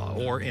Tahlequah,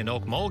 or in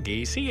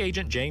Okmulgee, see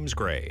Agent James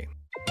Gray.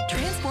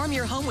 Transform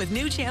your home with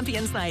new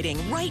Champion Siding.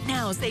 Right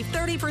now, save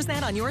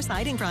 30% on your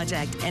siding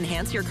project.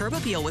 Enhance your curb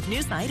appeal with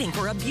new siding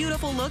for a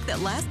beautiful look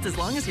that lasts as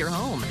long as your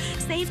home.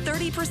 Save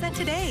 30%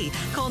 today.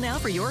 Call now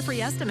for your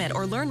free estimate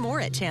or learn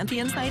more at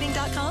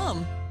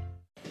championsiding.com.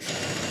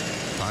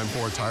 Time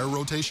for a tire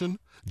rotation?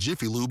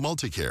 Jiffy Lube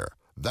Multicare.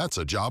 That's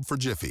a job for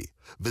Jiffy.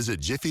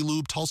 Visit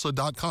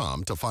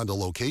JiffyLubeTulsa.com to find a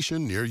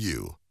location near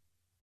you.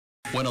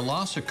 When a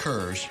loss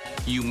occurs,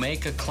 you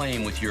make a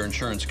claim with your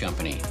insurance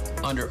company.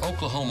 Under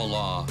Oklahoma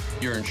law,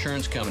 your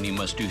insurance company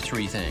must do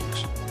 3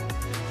 things: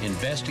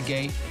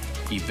 investigate,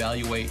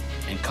 evaluate,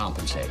 and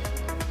compensate.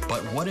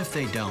 But what if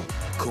they don't?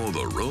 Call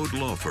the Road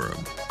Law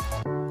Firm.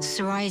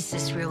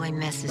 Psoriasis really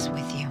messes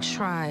with you.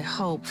 Try,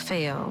 hope,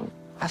 fail.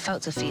 I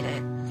felt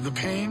defeated. The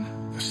pain,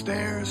 the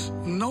stares,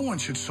 no one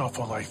should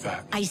suffer like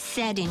that. I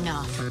said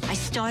enough. I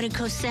started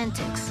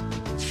Cosentix.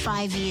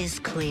 5 years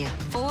clear.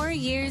 4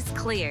 years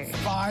clear.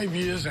 5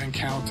 years and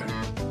counting.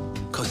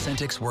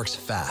 Cosentix works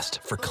fast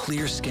for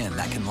clear skin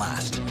that can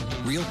last.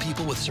 Real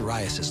people with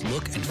psoriasis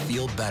look and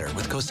feel better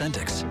with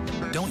Cosentix.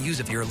 Don't use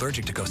if you're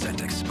allergic to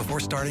Cosentix. Before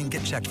starting,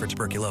 get checked for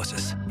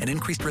tuberculosis. An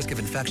increased risk of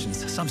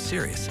infections, some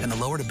serious, and the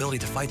lowered ability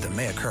to fight them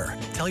may occur.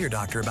 Tell your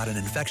doctor about an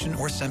infection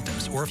or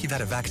symptoms, or if you've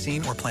had a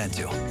vaccine or plan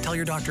to. Tell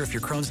your doctor if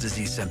your Crohn's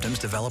disease symptoms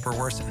develop or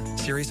worsen.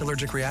 Serious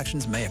allergic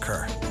reactions may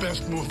occur.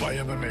 Best move I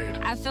ever made.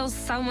 I feel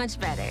so much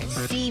better.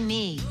 See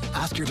me.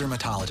 Ask your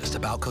dermatologist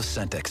about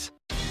Cosentix.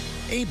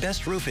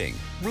 A-Best Roofing.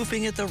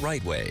 Roofing it the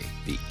right way.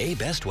 The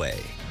A-Best way.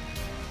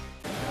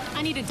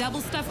 I need a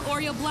double stuffed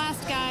Oreo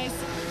blast, guys.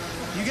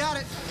 You got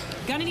it.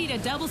 Gonna need a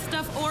double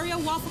stuffed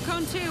Oreo waffle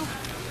cone, too.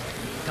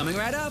 Coming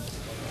right up.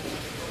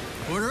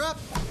 Order up.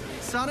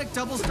 Sonic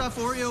double stuffed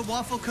Oreo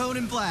waffle cone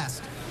and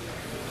blast.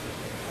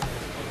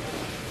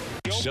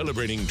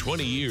 Celebrating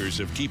 20 years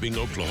of keeping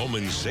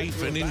Oklahomans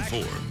safe and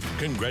informed.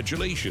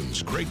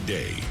 Congratulations, Craig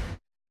Day.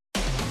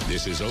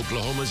 This is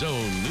Oklahoma's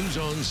own News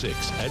on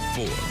 6 at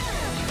 4.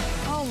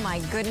 Oh my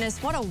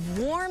goodness, what a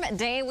warm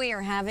day we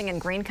are having in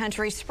Green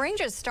Country. Spring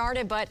just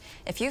started, but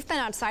if you've been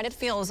outside, it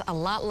feels a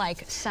lot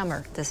like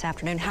summer this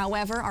afternoon.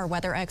 However, our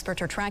weather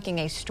experts are tracking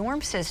a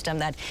storm system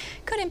that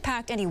could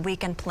impact any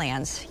weekend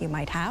plans you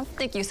might have.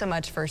 Thank you so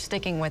much for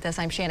sticking with us.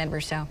 I'm Shannon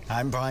Rousseau.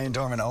 I'm Brian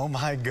Dorman. Oh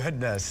my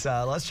goodness.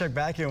 Let's check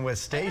back in with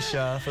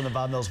Stacia from the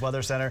Bob Mills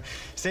Weather Center.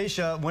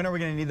 Stacia, when are we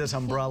going to need this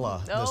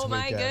umbrella this weekend? Oh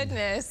my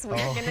goodness. We're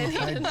going to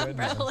need an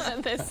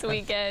umbrella this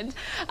weekend.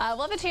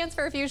 We'll have a chance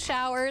for a few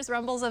showers,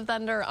 rumbles of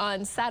thunder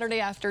on Saturday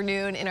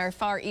afternoon in our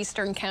far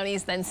eastern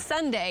counties. Then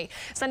Sunday,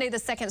 the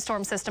second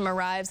storm system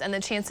arrives and the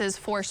chances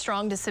for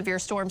strong to severe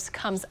storms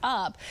comes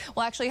up.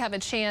 We'll actually have a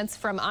chance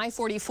from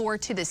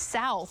I-44 to the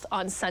south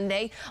on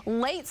Sunday,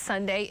 late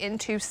Sunday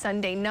into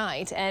Sunday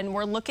night. And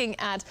we're looking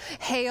at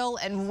hail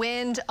and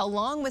wind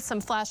along with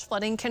some flash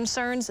flooding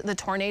concerns. The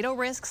tornado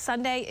risk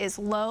Sunday is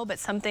low, but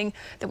something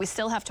that we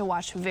still have to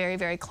watch very,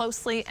 very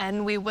closely,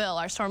 and we will.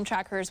 Our storm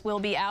trackers will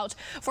be out.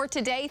 For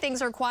today,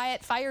 things are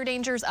quiet. Fire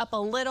danger's up a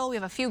little. We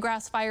have a few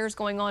grass fires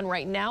going on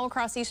right now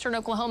across eastern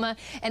Oklahoma,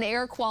 and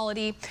air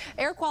quality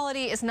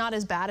is not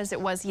as bad as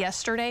it was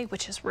yesterday,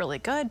 which is really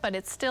good, but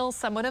it's still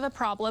somewhat of a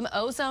problem.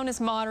 Ozone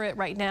is moderate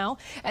right now,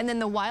 and then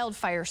the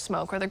wildfire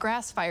smoke or the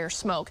grass fire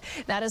smoke,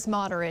 that is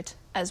moderate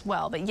as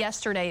well. But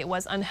yesterday it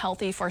was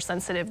unhealthy for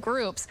sensitive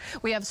groups.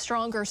 We have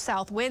stronger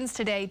south winds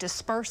today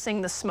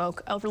dispersing the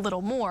smoke a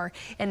little more,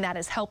 and that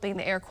is helping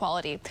the air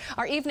quality.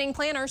 Our evening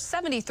planner,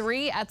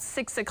 73 at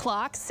 6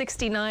 o'clock,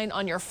 69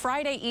 on your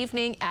Friday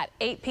evening at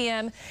 8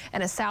 p.m.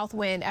 and a south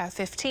wind at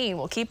 15.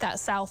 We'll keep that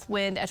south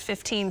wind at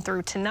 15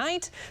 through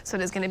tonight, so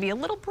it is going to be a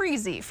little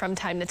breezy from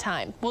time to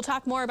time. We'll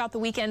talk more about the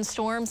weekend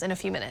storms in a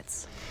few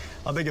minutes.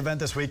 A big event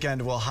this weekend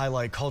will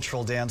highlight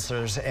cultural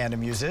dancers and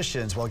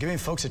musicians while giving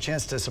folks a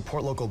chance to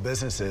support local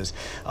businesses.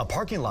 A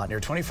parking lot near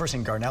 21st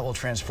and Garnett will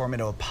transform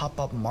into a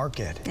pop-up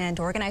market. And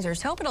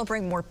organizers hope it'll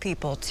bring more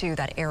people to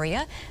that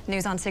area.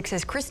 News on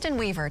 6's Kristen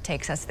Weaver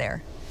takes us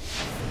there.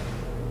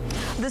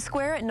 The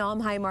square at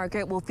Naum High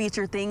Market will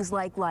feature things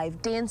like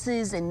live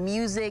dances and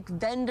music,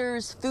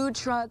 vendors, food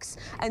trucks,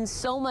 and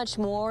so much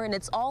more, and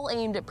it's all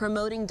aimed at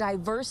promoting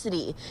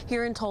diversity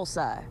here in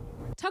Tulsa.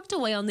 Tucked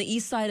away on the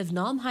east side of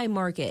Naum High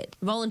Market,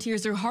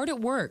 volunteers are hard at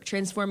work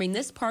transforming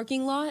this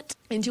parking lot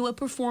into a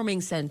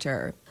performing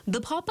center. The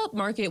pop-up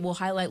market will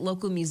highlight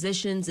local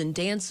musicians and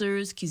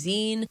dancers,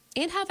 cuisine,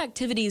 and have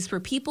activities for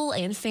people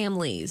and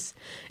families.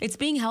 It's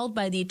being held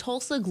by the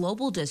Tulsa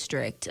Global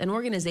District, an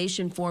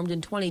organization formed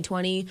in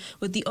 2020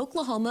 with the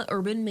Oklahoma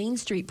Urban Main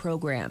Street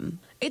program.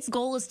 Its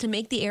goal is to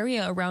make the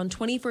area around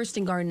 21st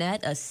and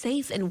Garnett a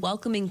safe and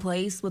welcoming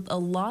place with a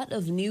lot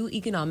of new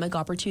economic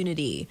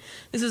opportunity.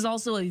 This is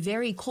also a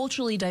very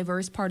culturally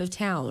diverse part of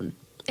town.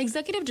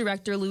 Executive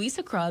Director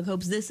Louisa Krug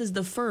hopes this is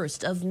the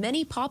first of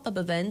many pop-up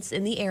events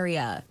in the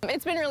area.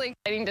 It's been really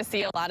exciting to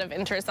see a lot of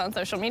interest on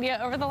social media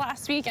over the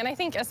last week, and I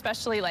think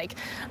especially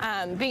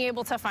being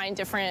able to find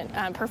different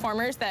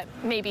performers that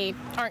maybe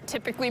aren't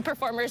typically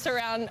performers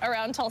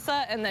around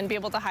Tulsa, and then be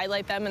able to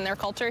highlight them and their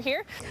culture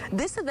here.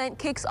 This event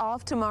kicks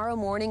off tomorrow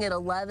morning at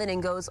 11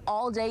 and goes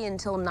all day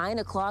until 9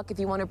 o'clock if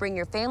you want to bring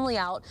your family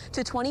out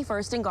to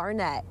 21st and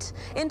Garnett.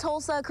 In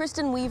Tulsa,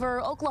 Kristen Weaver,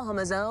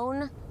 Oklahoma's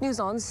own News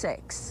on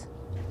 6.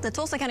 The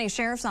Tulsa County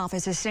Sheriff's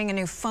Office is seeing a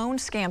new phone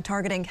scam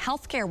targeting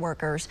healthcare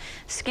workers.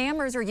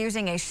 Scammers are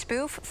using a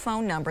spoof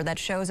phone number that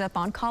shows up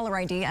on caller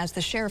ID as the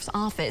sheriff's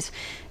office.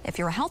 If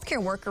you're a healthcare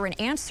worker and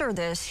answer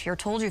this, you're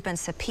told you've been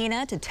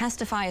subpoenaed to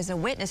testify as a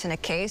witness in a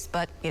case,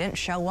 but you didn't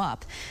show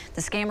up.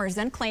 The scammers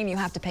then claim you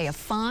have to pay a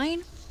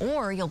fine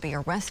or you'll be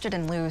arrested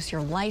and lose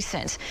your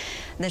license.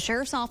 The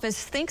sheriff's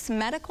office thinks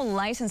medical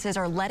licenses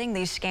are letting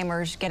these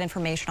scammers get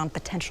information on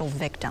potential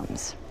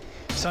victims.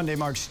 Sunday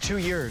marks 2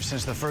 years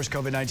since the first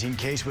COVID-19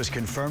 case was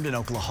confirmed in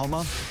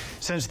Oklahoma.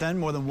 Since then,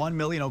 more than 1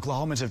 million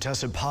Oklahomans have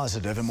tested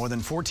positive and more than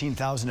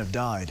 14,000 have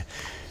died.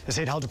 The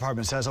state health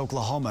department says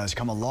Oklahoma has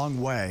come a long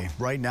way.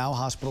 Right now,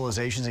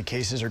 hospitalizations and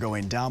cases are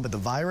going down, but the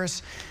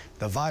virus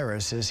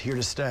is here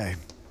to stay.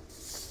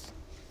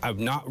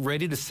 I'm not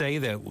ready to say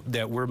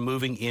that we're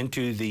moving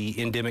into the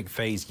endemic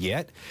phase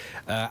yet.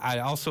 I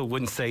also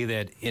wouldn't say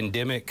that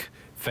endemic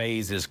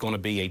phase is going to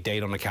be a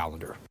date on the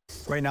calendar.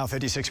 Right now,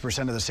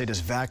 56% of the state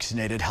is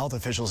vaccinated. Health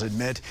officials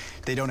admit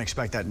they don't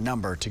expect that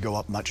number to go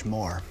up much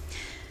more.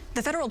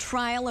 The federal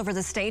trial over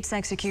the state's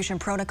execution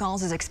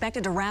protocols is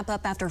expected to wrap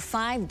up after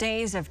 5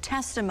 days of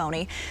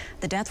testimony.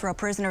 The death row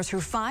prisoners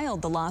who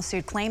filed the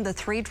lawsuit claim the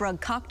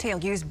 3-drug cocktail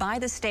used by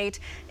the state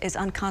is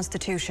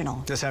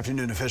unconstitutional. This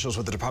afternoon, officials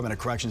with the Department of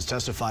Corrections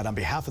testified on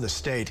behalf of the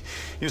state.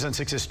 News on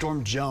 6's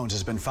Storm Jones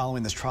has been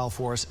following this trial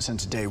for us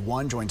since day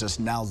one. Joins us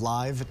now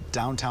live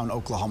downtown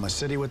Oklahoma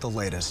City with the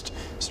latest.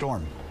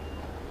 Storm.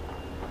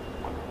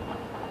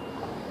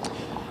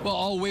 Well,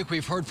 all week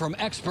we've heard from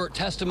expert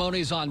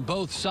testimonies on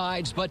both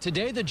sides, but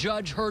today the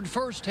judge heard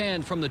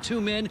firsthand from the 2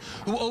 men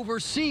who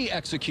oversee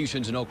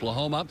executions in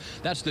Oklahoma.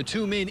 That's the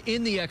 2 men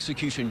in the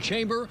execution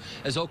chamber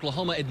as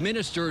Oklahoma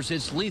administers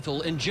its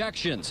lethal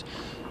injections.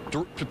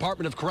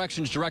 Department of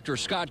Corrections Director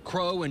Scott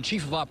Crow and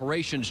Chief of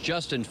Operations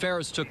Justin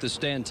Ferris took the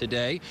stand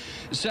today,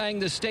 saying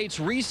the state's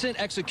recent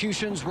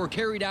executions were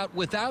carried out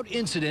without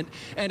incident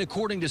and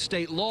according to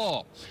state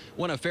law.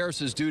 One of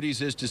Ferris's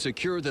duties is to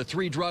secure the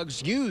 3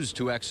 drugs used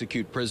to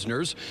execute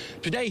prisoners.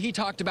 Today, he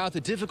talked about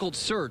the difficult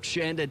search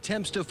and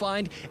attempts to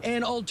find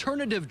an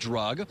alternative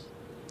drug.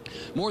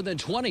 More than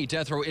 20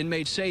 death row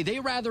inmates say they'd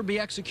rather be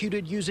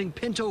executed using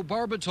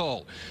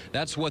pentobarbital.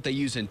 That's what they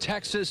use in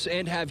Texas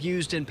and have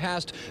used in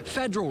past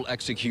federal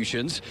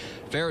executions.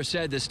 Ferris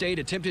said the state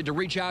attempted to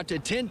reach out to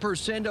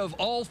 10% of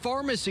all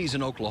pharmacies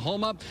in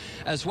Oklahoma,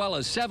 as well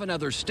as 7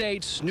 other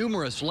states,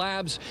 numerous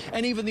labs,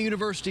 and even the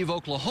University of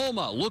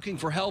Oklahoma looking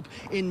for help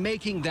in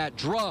making that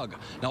drug.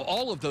 Now,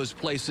 all of those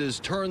places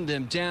turned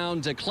them down,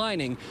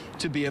 declining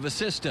to be of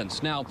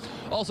assistance. Now,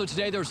 also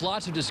today, there's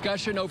lots of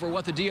discussion over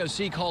what the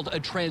DOC called a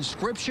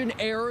transcription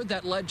error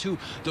that led to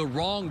the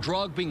wrong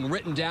drug being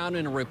written down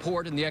in a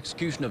report in the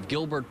execution of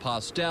Gilbert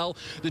Postel.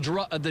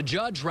 The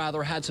judge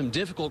had some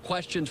difficult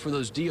questions for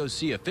those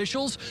DOC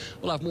officials.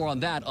 We'll have more on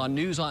that on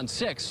News on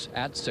 6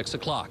 at 6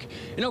 o'clock.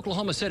 In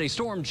Oklahoma City,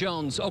 Storm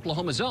Jones,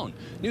 Oklahoma's own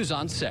News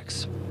on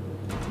 6.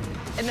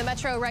 In the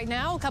metro right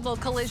now, a couple of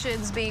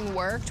collisions being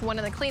worked. One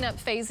of the cleanup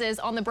phases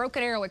on the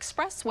Broken Arrow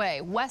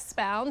Expressway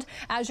westbound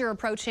as you're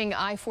approaching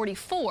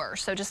I-44.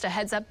 So just a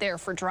heads up there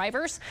for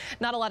drivers.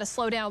 Not a lot of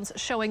slowdowns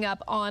showing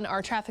up on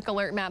our traffic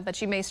alert map, but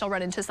you may still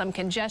run into some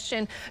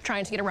congestion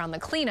trying to get around the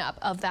cleanup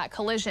of that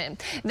collision.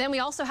 Then we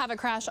also have a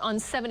crash on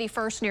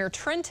 71st near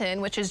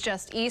Trenton, which is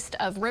just east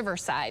of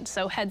Riverside.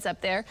 So heads up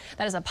there.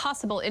 That is a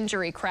possible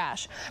injury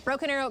crash.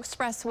 Broken Arrow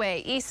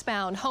Expressway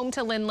eastbound home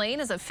to Lynn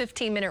Lane is a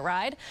 15-minute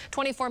ride.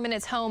 24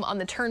 minutes home on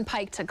the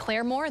Turnpike to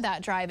Claremore.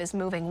 That drive is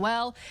moving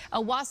well.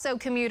 Owasso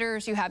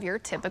commuters, you have your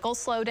typical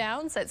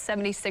slowdowns at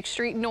 76th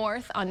Street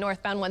North on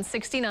northbound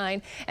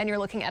 169, and you're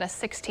looking at a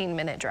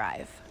 16-minute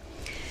drive.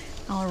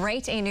 All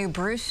right, a new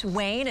Bruce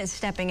Wayne is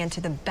stepping into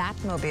the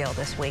Batmobile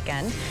this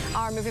weekend.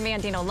 Our movie man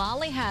Dino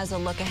Lally has a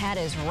look ahead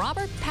as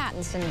Robert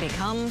Pattinson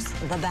becomes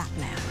the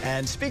Batman.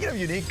 And speaking of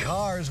unique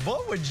cars,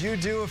 what would you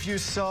do if you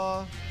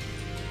saw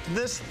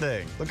this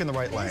thing? Look in the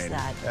right lane.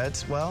 What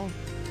is that?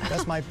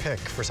 That's my pick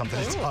for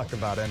something to talk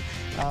about, and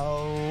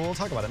we'll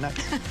talk about it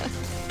next.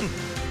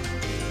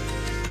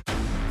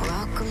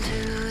 Welcome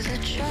to the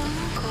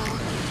jungle,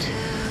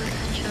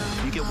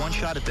 You get one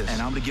shot at this,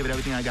 and I'm gonna give it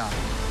everything I got.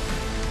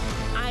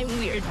 I'm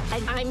weird,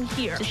 and I'm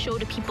here to show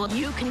to people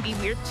you can be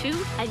weird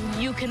too, and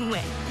you can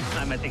win.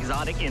 I'm an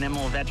exotic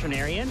animal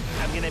veterinarian.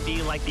 I'm gonna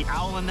be like the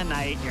owl in the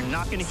night. You're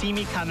not gonna see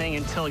me coming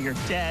until you're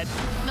dead.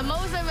 The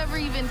most I've ever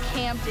even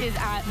camped is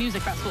at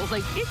music festivals.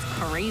 Like, it's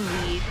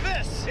crazy.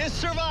 This is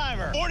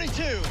Survivor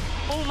 42.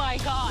 Oh my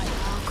God.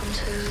 Welcome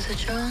to the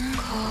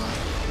jungle.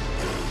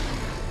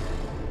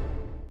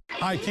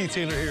 Hi, Keith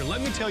Taylor here.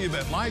 Let me tell you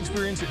about my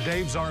experience at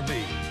Dave's RV.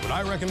 Would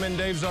I recommend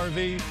Dave's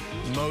RV?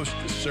 Most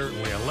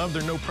certainly. I love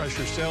their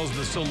no-pressure sales.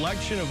 The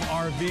selection of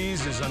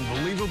RVs is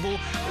unbelievable,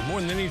 but more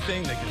than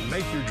anything, they can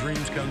make your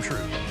dreams come true.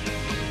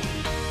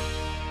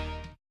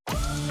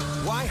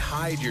 Why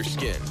hide your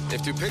skin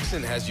if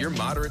Dupixent has your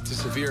moderate to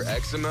severe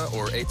eczema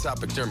or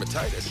atopic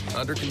dermatitis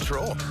under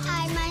control?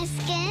 Hide my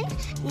skin,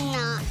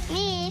 not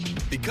me.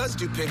 Because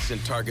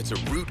Dupixent targets a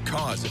root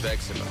cause of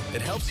eczema,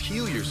 it helps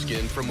heal your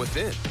skin from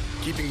within,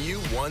 keeping you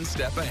one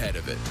step ahead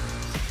of it.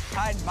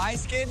 Hide my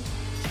skin?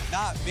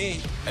 Not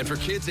me. And for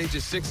kids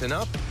ages 6 and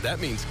up, that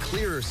means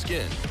clearer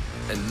skin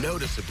and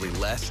noticeably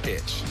less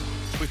itch.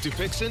 With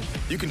Dupixent,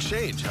 you can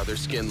change how their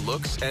skin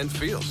looks and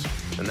feels.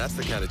 And that's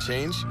the kind of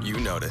change you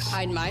notice.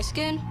 Hide my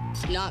skin?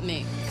 Not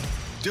me.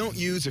 Don't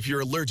use if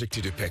you're allergic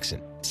to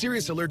Dupixent.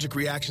 Serious allergic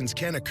reactions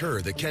can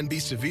occur that can be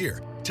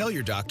severe. Tell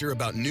your doctor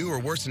about new or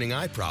worsening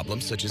eye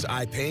problems such as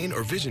eye pain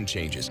or vision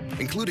changes,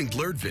 including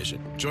blurred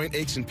vision, joint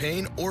aches and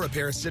pain, or a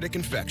parasitic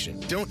infection.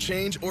 Don't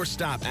change or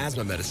stop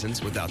asthma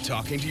medicines without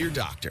talking to your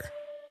doctor.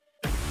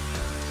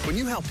 When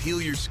you help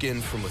heal your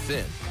skin from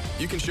within,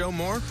 you can show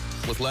more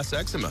with less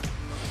eczema.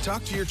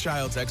 Talk to your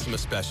child's eczema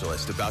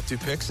specialist about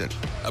Dupixent,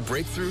 a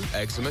breakthrough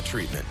eczema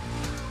treatment.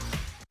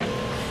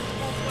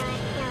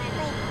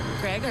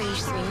 Greg, are you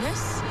seeing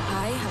this?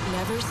 I have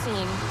never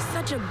seen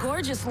such a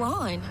gorgeous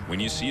lawn. When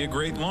you see a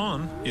great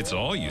lawn, it's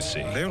all you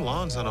see. Their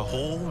lawn's on a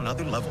whole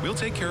nother level. We'll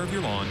take care of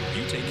your lawn.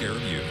 You take care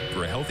of you.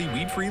 For a healthy,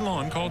 weed-free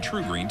lawn, call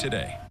True Green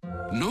today.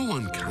 No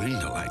one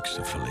kinda likes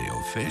the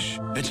Filet-O-Fish.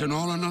 It's an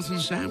all-or-nothing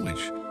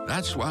sandwich.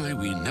 That's why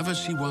we never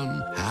see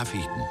one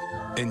half-eaten.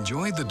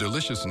 Enjoy the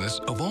deliciousness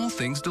of all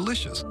things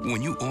delicious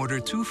when you order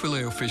 2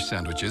 Filet-O-Fish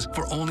sandwiches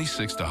for only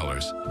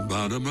 $6.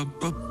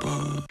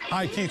 Ba-da-ba-ba-ba.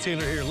 Hi, Keith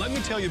Taylor here. Let me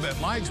tell you about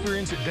my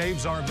experience at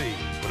Dave's RV.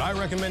 Would I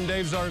recommend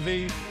Dave's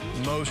RV?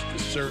 Most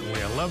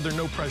certainly. I love their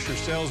no-pressure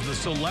sales. The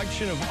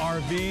selection of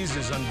RVs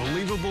is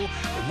unbelievable.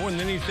 But more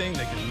than anything,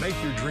 they can make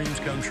your dreams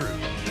come true.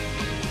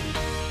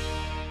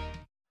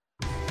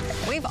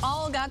 We've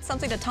all got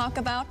something to talk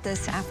about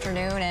this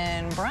afternoon,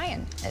 and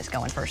Brian is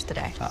going first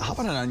today. How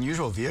about an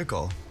unusual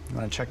vehicle? You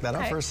want to check that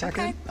out for a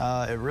second?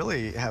 It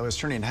really was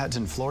turning heads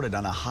in Florida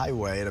down a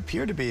highway. It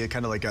appeared to be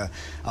kind of like a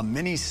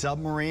mini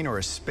submarine or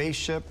a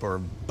spaceship or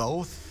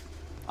both.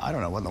 I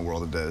don't know what in the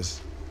world it is.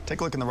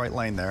 Take a look in the right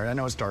lane there. I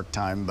know it's dark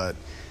time, but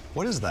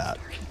what is that?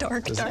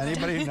 Does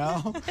anybody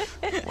know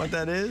what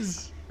that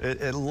is?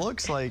 It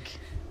looks like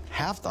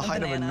half the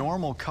height of a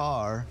normal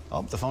car.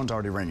 Oh, the phone's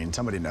already ringing.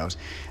 Somebody knows.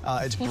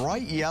 It's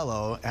bright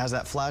yellow, has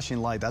that flashing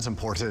light. That's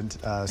important,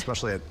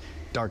 especially at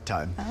dark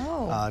time,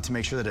 to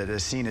make sure that it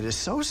is seen. It is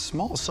so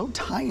small, so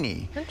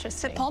tiny.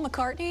 Interesting. Is it Paul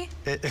McCartney?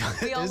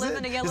 We all live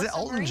in a yellow submarine? Is it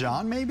Elton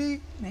John,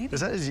 maybe? Maybe.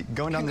 Is he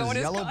going down this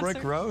yellow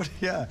brick road?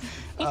 Yeah.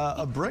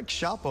 A brick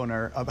shop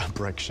owner, a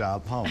bike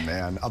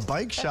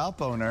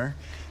shop owner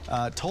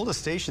told a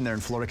station there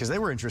in Florida, because they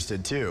were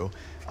interested too,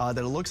 that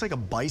it looks like a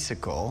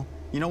bicycle.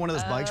 You know, one of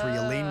those bikes where you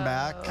lean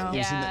back?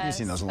 You've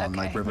seen those along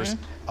Lake Rivers.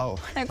 Oh.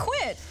 Now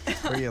quit.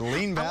 Where you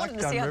lean back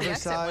down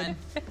Riverside.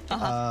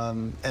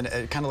 And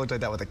it kind of looked like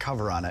that with a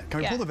cover on it.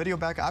 Can we pull the video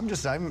back? I'm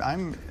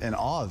in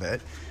awe of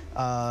it.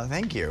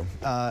 Thank you.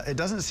 It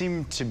doesn't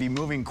seem to be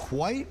moving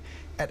quite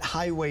at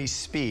highway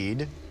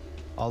speed,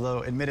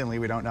 although admittedly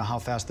we don't know how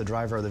fast the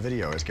driver of the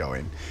video is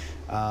going.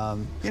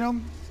 You know,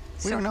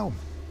 we don't know.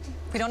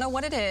 We don't know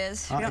what it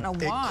is. We don't know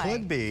why. It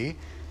could be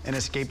an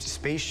escaped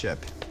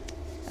spaceship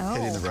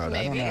hitting the road.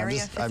 Maybe Area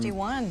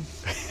 51.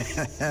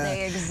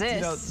 They exist.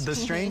 You know, the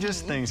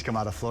strangest things come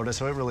out of Florida,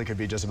 so it really could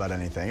be just about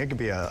anything. It could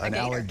be an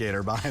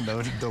alligator behind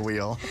the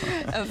wheel.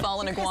 A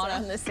fallen iguana.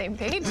 On the same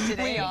page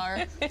today. We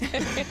are.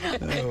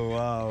 Oh,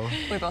 wow.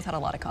 We both had a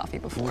lot of coffee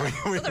before.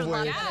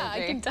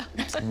 I can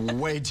tell.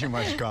 Way too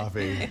much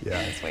coffee. Yeah,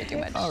 it's way too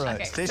much. All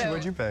right, Stacey,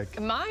 what'd you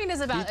pick? Mine is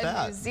about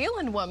a New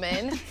Zealand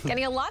woman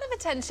getting a lot of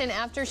attention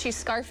after she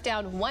scarfed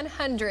down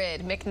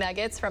 100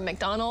 McNuggets from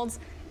McDonald's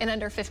in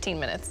under 15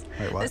 minutes.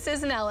 Wait, what? This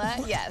is Nella.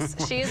 Yes,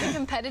 she is a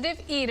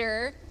competitive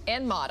eater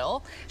and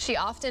model. She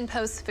often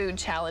posts food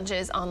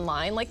challenges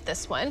online like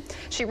this one.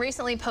 She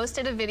recently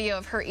posted a video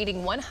of her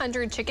eating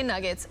 100 chicken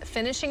nuggets,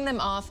 finishing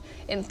them off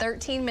in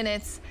 13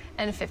 minutes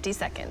and 50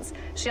 seconds.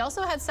 She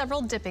also had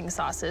several dipping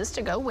sauces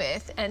to go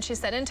with, and she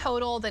said in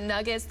total the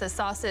nuggets, the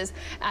sauces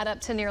add up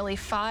to nearly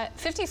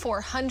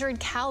 5,400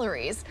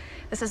 calories.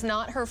 This is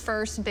not her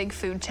first big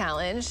food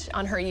challenge.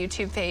 On her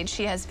YouTube page,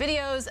 she has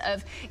videos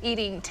of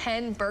eating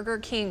 10 Burger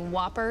King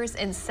Whoppers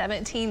in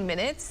 17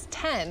 minutes,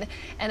 10,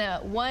 and a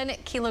 1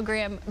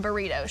 kilogram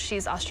burrito,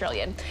 she's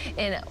Australian,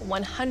 in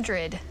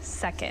 100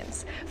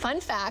 seconds. Fun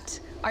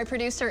fact, our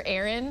producer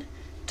Aaron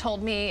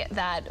told me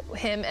that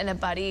him and a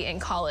buddy in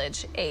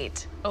college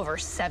ate over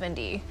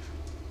 70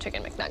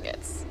 chicken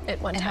McNuggets at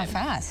one time. How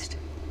fast?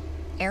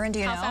 Aaron, do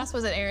you know? How fast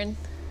was it, Aaron?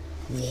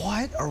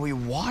 What are we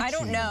watching? I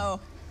don't know.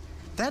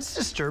 That's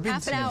disturbing.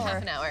 Half an hour.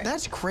 Half an hour.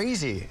 That's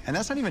crazy. And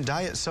that's not even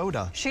diet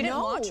soda. She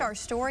didn't watch our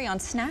story on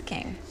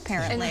snacking,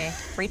 apparently,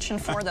 reaching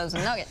for those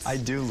nuggets. I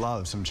do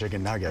love some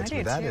chicken nuggets,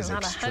 but that is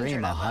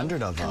extreme.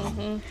 100 of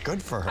them.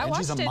 Good for her. And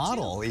she's a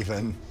model,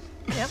 even.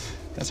 Yep.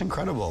 That's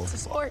incredible. It's a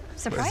sport.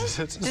 Surprise?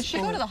 Did she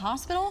go to the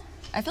hospital?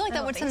 I feel like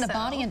that would send the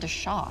body into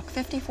shock.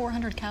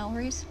 5,400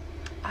 calories.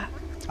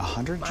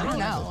 100? I don't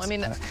know. I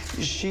mean,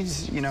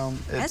 she's, you know,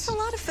 that's a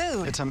lot of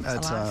food. It's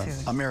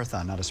a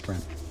marathon, not a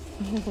sprint.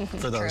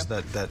 For those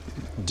that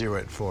do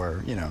it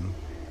for, you know,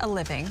 a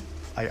living.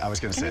 I was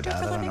going to say that.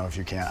 I don't know if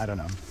you can. I don't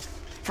know.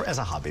 As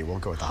a hobby, we'll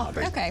go with the hobby.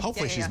 Okay.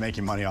 Hopefully she's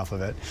making money off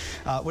of it.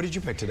 What did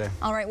you pick today?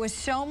 All right, with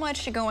so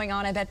much going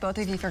on, I bet both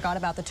of you forgot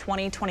about the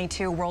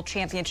 2022 World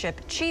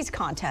Championship Cheese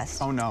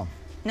Contest. Oh, no.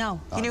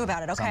 No, you knew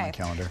about it. It's Okay. on my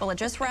calendar. Well, it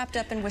just wrapped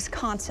up in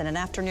Wisconsin, and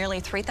after nearly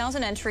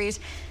 3,000 entries,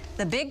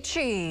 the big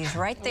cheese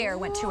right there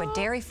went to a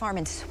dairy farm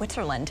in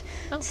Switzerland.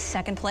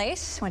 Second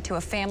place went to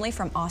a family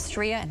from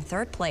Austria, and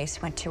third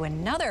place went to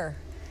another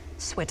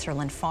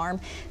Switzerland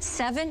farm.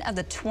 7 of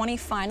the 20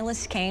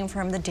 finalists came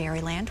from the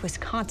Dairyland,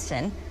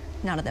 Wisconsin.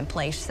 None of them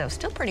placed, so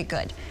still pretty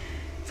good.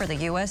 For the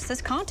U.S.,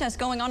 this contest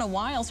going on a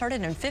while,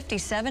 started in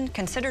 ¡57,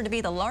 considered to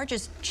be the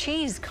largest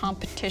cheese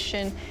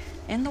competition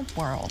in the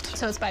world.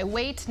 So it's by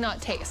weight,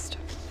 not taste.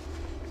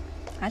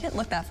 I didn't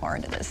look that far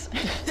into this.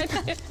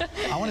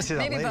 I want to see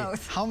that Maybe lady.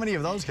 both. How many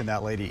of those can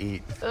that lady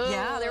eat?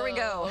 Yeah, there we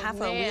go.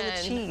 Half a wheel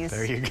of cheese.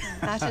 There you go.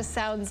 That just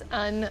sounds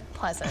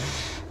unpleasant.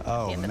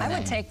 Oh, man. I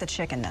would take the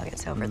chicken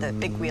nuggets over the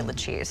big wheel of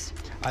cheese.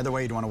 Either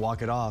way, you'd want to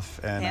walk it off.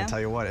 And Yeah. I tell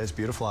you what, it's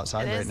beautiful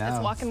outside It right is. now.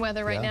 It's walking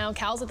weather right Yeah. now.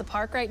 Cal's at the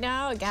park right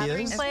now, a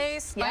gathering is?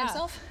 place. By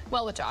himself?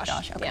 Well, with Josh.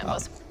 Okay. Yeah,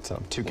 most.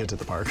 So 2 kids at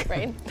the park.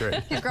 Right.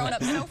 Great. You're growing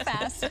up so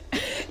fast.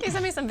 He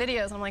sent me some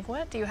videos, and I'm like,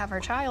 what do you have our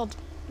child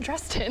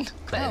dressed in?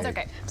 But it's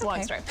okay. It's a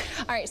long story.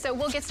 All right, so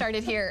we'll get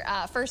started here.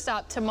 First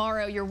up,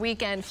 tomorrow, your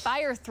weekend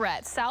fire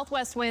threat.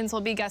 Southwest winds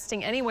will be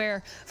gusting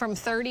anywhere from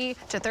 30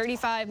 to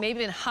 35,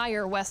 maybe even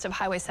higher west of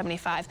Highway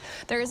 75.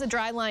 There is a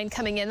dry line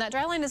coming in. That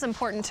dry line is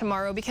important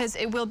tomorrow because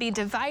it will be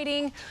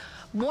dividing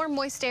warm,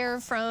 moist air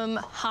from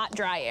hot,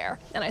 dry air.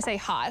 And I say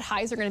hot.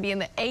 Highs are going to be in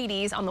the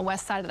 80s on the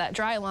west side of that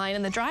dry line.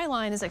 And the dry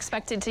line is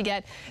expected to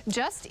get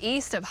just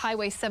east of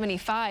Highway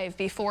 75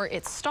 before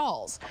it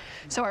stalls.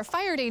 So our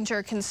fire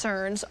danger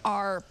concerns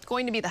are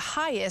going to be the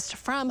highest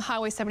from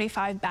Highway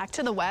 75 back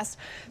to the west.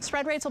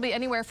 Spread rates will be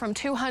anywhere from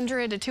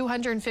 200 to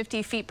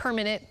 250 feet per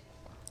minute.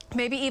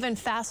 Maybe even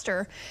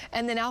faster.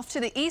 And then off to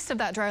the east of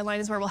that dry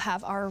line is where we'll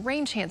have our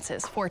rain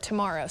chances for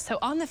tomorrow. So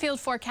on the field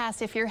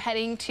forecast, if you're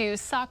heading to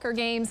soccer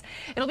games,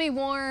 it'll be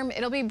warm,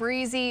 it'll be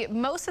breezy.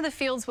 Most of the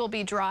fields will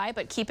be dry,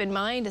 but keep in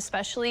mind,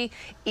 especially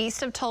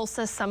east of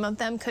Tulsa, some of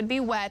them could be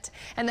wet.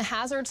 And the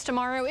hazards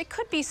tomorrow, it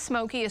could be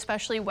smoky,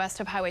 especially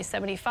west of Highway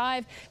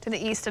 75 to the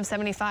east of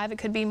 75. It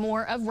could be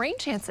more of rain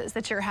chances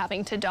that you're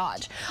having to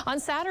dodge. On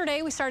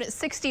Saturday, we start at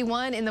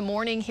 61 in the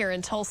morning here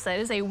in Tulsa. It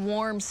is a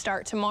warm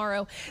start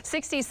tomorrow.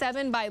 67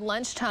 by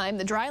lunchtime.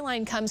 The dry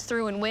line comes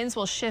through and winds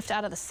will shift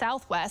out of the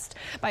southwest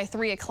by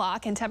 3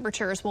 o'clock and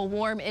temperatures will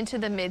warm into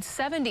the mid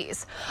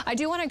 70s. I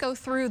do want to go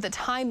through the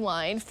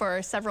timeline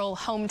for several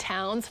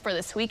hometowns for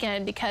this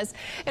weekend because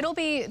it'll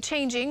be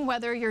changing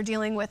whether you're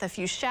dealing with a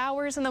few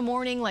showers in the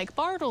morning like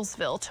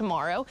Bartlesville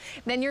tomorrow.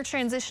 Then you're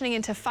transitioning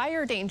into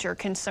fire danger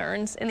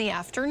concerns in the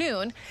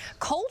afternoon.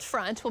 Cold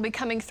front will be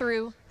coming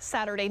through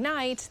Saturday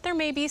night. There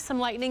may be some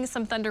lightning,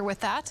 some thunder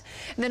with that.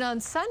 And then on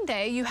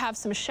Sunday, you have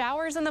some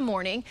showers in the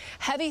morning,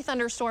 heavy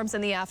thunderstorms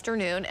in the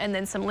afternoon, and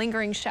then some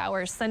lingering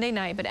showers Sunday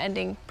night, but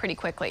ending pretty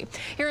quickly.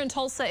 Here in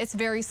Tulsa, it's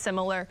very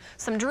similar.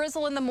 Some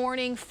drizzle in the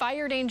morning,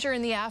 fire danger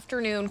in the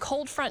afternoon,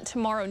 cold front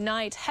tomorrow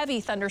night, heavy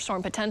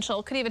thunderstorm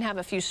potential. Could even have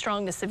a few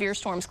strong to severe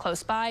storms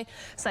close by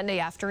Sunday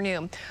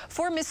afternoon.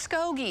 For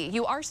Muskogee,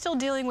 you are still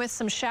dealing with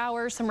some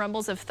showers, some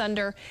rumbles of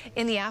thunder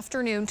in the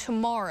afternoon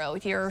tomorrow.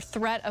 Your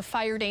threat of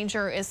fire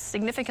danger is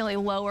significantly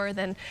lower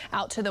than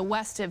out to the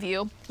west of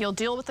you. You'll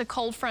deal with the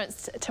cold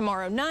fronts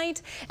tomorrow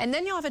night, and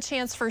then you'll have a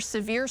chance for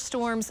severe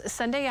storms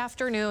Sunday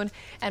afternoon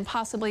and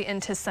possibly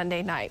into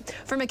Sunday night.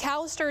 For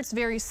McAllister, it's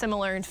very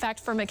similar. In fact,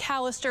 for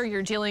McAllister,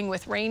 you're dealing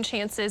with rain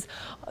chances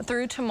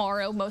through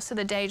tomorrow. Most of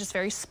the day, just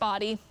very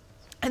spotty.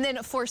 And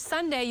then for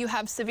Sunday, you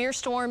have severe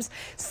storms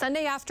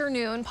Sunday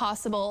afternoon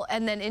possible,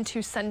 and then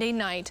into Sunday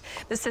night.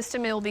 The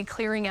system will be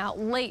clearing out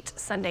late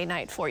Sunday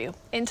night for you.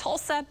 In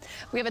Tulsa,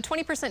 we have a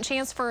 20%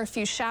 chance for a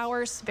few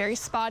showers, very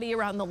spotty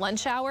around the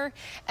lunch hour.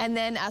 And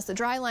then as the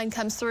dry line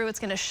comes through, it's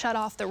going to shut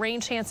off the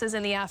rain chances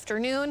in the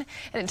afternoon,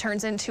 and it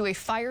turns into a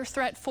fire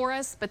threat for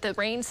us. But the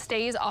rain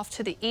stays off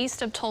to the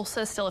east of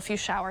Tulsa, still a few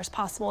showers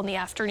possible in the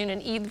afternoon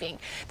and evening.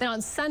 Then on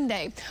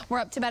Sunday, we're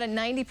up to about a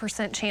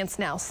 90% chance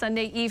now,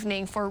 Sunday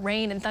evening, for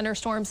rain and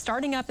thunderstorms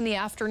starting up in the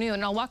afternoon.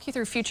 And I'll walk you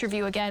through future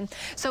view again.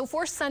 So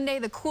for Sunday,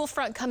 the cool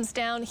front comes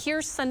down.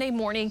 Here's Sunday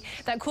morning.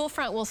 That cool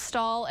front will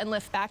stall and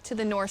lift back to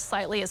the north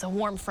slightly as a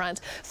warm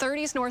front.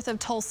 30s north of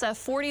Tulsa,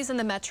 40s in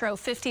the metro,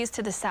 50s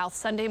to the south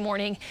Sunday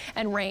morning,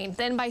 and rain.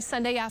 Then by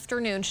Sunday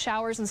afternoon,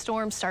 showers and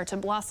storms start to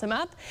blossom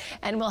up,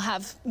 and we'll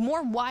have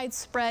more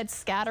widespread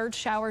scattered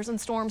showers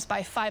and storms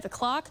by 5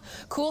 o'clock.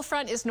 Cool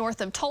front is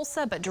north of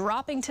Tulsa, but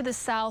dropping to the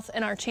south,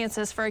 and our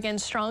chances for, again,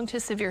 strong to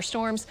severe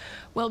storms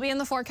will be in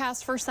the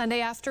forecast for Sunday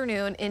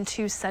afternoon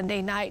into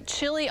Sunday night.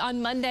 Chilly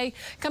on Monday.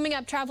 Coming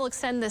up, travel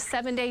extend the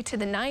 7-day to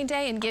the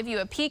 9-day and give you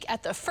a peek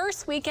at the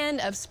first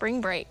weekend of spring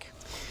break.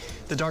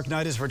 The Dark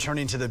Knight is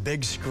returning to the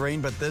big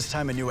screen, but this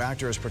time a new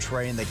actor is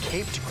portraying the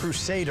Caped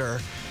Crusader.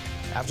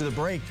 After the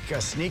break, a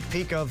sneak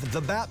peek of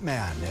The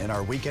Batman in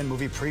our weekend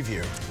movie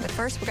preview. But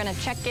first, we're going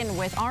to check in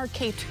with our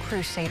Caped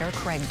Crusader,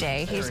 Craig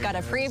Day. He's got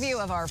a preview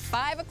of our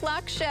 5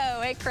 o'clock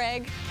show. Hey,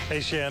 Craig. Hey,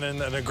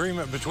 Shannon. An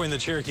agreement between the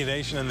Cherokee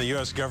Nation and the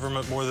U.S.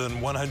 government more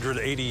than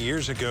 180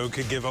 years ago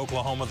could give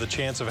Oklahoma the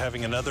chance of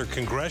having another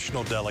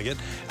congressional delegate.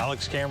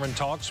 Alex Cameron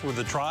talks with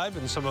the tribe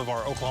and some of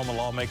our Oklahoma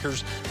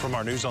lawmakers from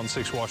our News on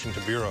 6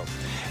 Washington Bureau.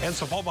 And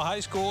Sapulpa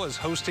High School is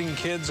hosting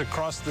kids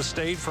across the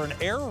state for an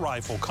air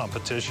rifle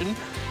competition.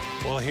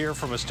 We'll hear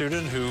from a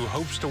student who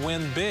hopes to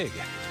win big.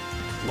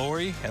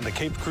 Lori and the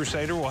Caped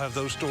Crusader will have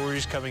those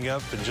stories coming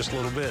up in just a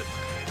little bit.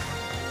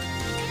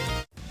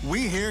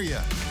 We hear you.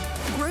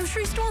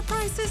 Grocery store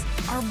prices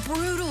are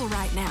brutal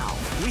right now.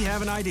 We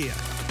have an idea.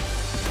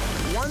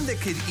 One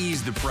that could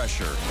ease the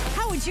pressure.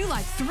 How would you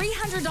like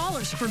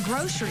 $300 for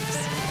groceries?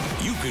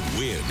 You could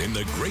win in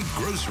the Great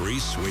Grocery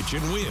Switch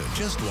and Win.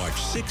 Just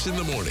watch 6 in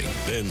the morning,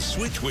 then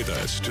switch with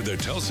us to the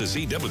Tulsa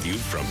CW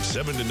from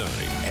 7 to 9,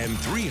 and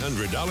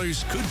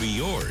 $300 could be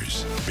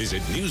yours.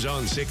 Visit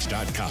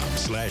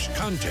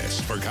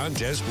newson6.com/contest for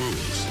contest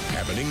rules.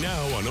 Happening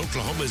now on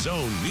Oklahoma's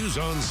own News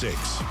on 6.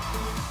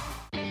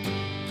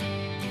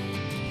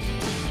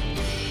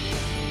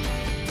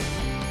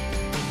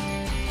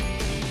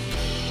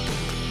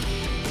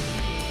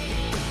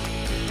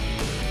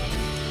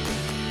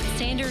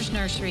 Sanders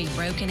Nursery,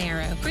 Broken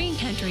Arrow, Green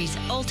Country's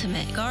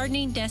ultimate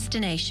gardening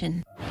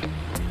destination.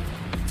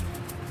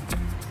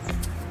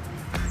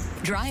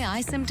 Dry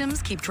eye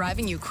symptoms keep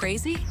driving you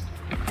crazy?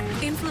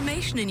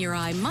 Inflammation in your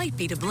eye might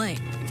be to blame.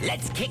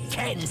 Let's kick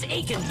Ken's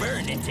ache and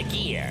burn into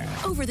gear.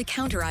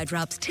 Over-the-counter eye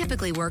drops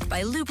typically work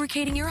by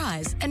lubricating your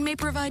eyes and may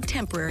provide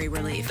temporary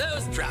relief.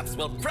 Those drops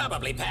will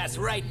probably pass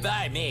right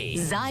by me.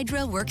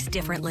 Xiidra works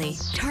differently,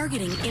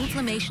 targeting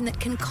inflammation that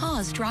can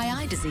cause dry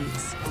eye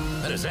disease.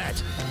 What is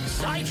that?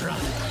 Xiidra?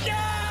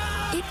 Yeah!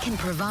 It can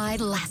provide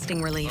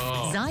lasting relief.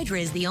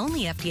 Xiidra is the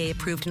only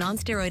FDA-approved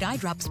non-steroid eye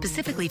drop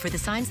specifically for the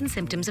signs and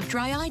symptoms of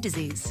dry eye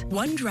disease.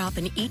 1 drop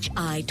in each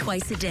eye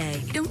twice a day.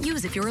 Don't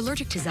use if you're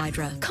allergic to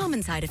Xiidra.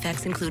 Common side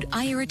effects include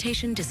eye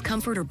irritation,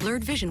 discomfort, or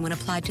blurred vision when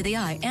applied to the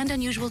eye, and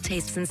unusual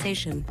taste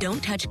sensation.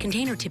 Don't touch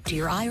container tip to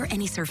your eye or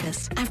any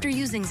surface. After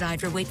using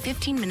Xiidra, wait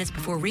 15 minutes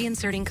before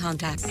reinserting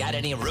contacts. Got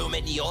any room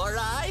in your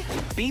eye?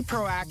 Be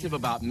proactive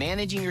about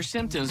managing your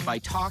symptoms by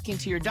talking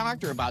to your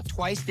doctor about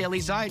twice daily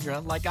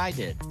Xiidra like I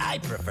did. I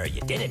prefer you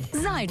didn't.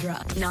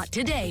 Xiidra. Not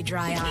today,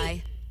 dry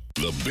eye.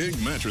 The big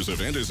mattress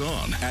event is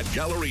on at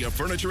Galleria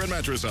Furniture and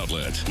Mattress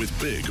Outlet with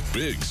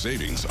big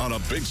savings on a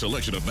big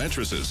selection of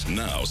mattresses.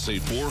 Now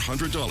save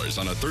 $400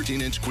 on a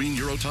 13-inch Queen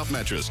Eurotop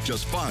mattress,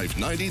 just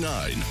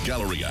 $599.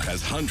 Galleria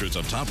has hundreds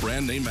of top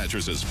brand name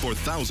mattresses for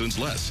thousands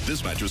less.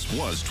 This mattress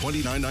was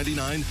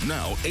 $29.99,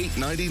 now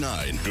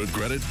 $8.99. Good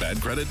credit,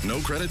 bad credit, no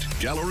credit?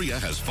 Galleria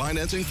has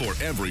financing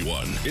for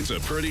everyone. It's a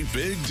pretty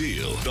big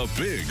deal. The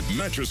big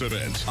mattress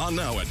event on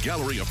now at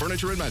Galleria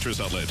Furniture and Mattress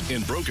Outlet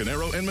in Broken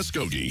Arrow and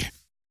Muskogee.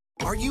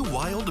 Are you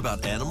wild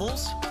about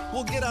animals?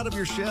 Well, get out of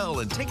your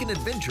shell and take an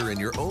adventure in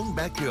your own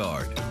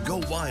backyard.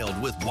 Go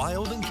wild with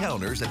Wild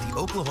Encounters at the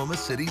Oklahoma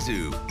City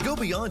Zoo. Go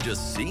beyond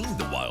just seeing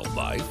the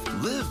wildlife.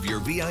 Live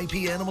your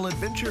VIP animal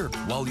adventure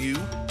while you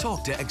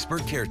talk to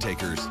expert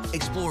caretakers,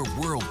 explore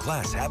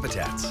world-class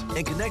habitats,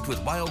 and connect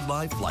with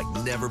wildlife like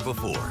never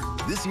before.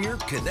 This year,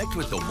 connect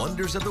with the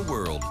wonders of the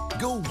world.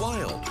 Go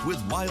wild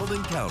with Wild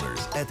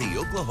Encounters at the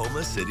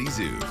Oklahoma City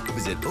Zoo.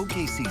 Visit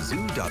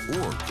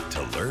okczoo.org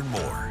to learn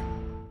more.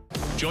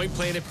 Join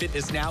Planet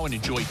Fitness now and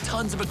enjoy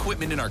tons of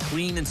equipment in our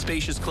clean and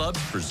spacious clubs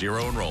for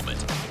zero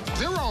enrollment.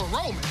 Zero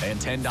enrollment? And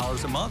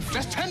 $10 a month.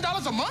 Just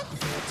 $10 a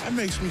month? That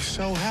makes me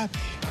so happy.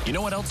 You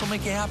know what else will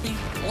make you happy?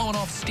 Blowing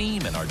off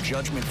steam in our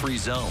judgment-free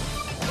zone.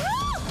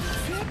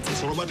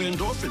 It's all about the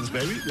endorphins,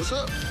 baby. What's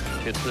up?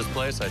 It's this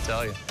place, I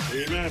tell you.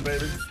 Amen,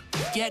 baby.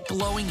 Get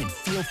glowing and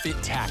feel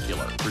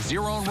fit-tacular. For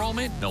zero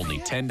enrollment, only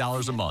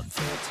 $10 a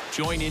month.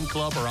 Join in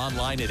club or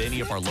online at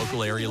any of our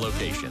local area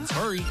locations.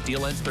 Hurry,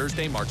 deal ends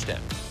Thursday, March 10th.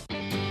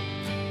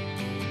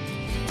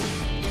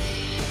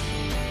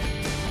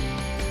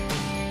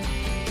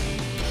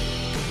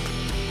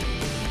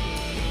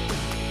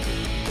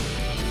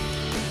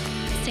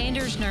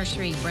 Sanders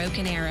Nursery,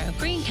 Broken Arrow,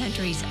 Green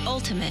Country's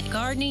ultimate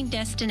gardening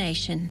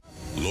destination.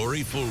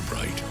 Lori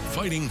Fulbright,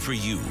 fighting for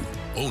you,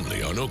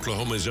 only on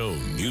Oklahoma's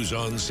own News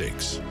on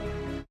 6.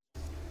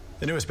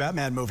 The newest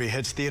Batman movie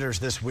hits theaters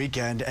this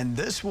weekend, and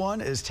this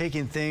one is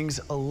taking things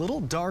a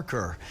little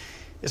darker.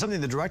 It's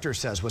something the director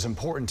says was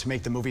important to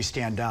make the movie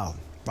stand out.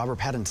 Robert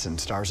Pattinson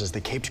stars as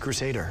the Caped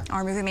Crusader.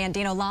 Our movie man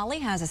Dino Lally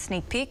has a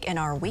sneak peek in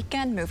our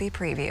weekend movie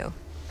preview.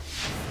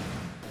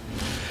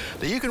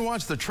 Now, you can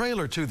watch the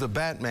trailer to The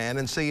Batman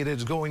and see it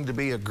is going to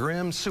be a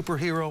grim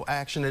superhero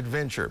action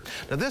adventure.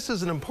 Now, this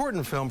is an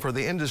important film for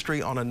the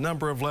industry on a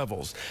number of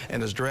levels.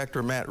 And as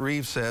director Matt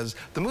Reeves says,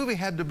 the movie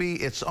had to be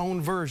its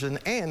own version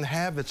and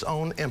have its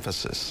own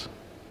emphasis.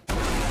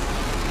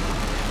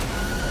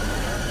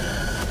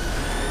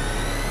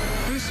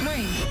 Bruce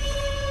Wayne.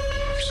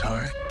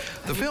 Sorry?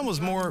 The film is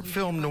more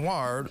film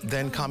noir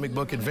than comic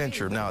book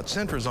adventure. Now, it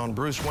centers on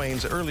Bruce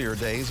Wayne's earlier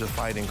days of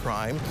fighting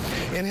crime.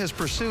 In his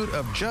pursuit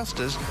of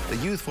justice, the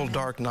youthful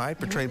Dark Knight,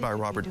 portrayed by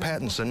Robert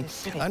Pattinson,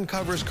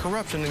 uncovers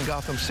corruption in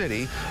Gotham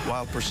City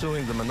while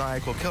pursuing the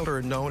maniacal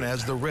killer known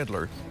as the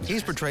Riddler.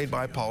 He's portrayed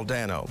by Paul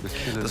Dano.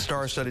 The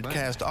star-studded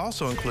cast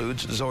also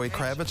includes Zoe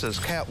Kravitz as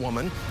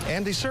Catwoman,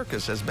 Andy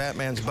Serkis as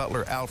Batman's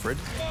butler Alfred,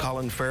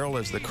 Colin Farrell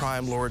as the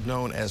crime lord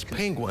known as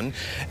Penguin,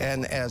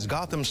 and as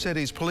Gotham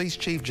City's police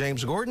chief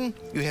James Gordon,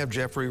 you have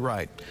Jeffrey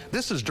Wright.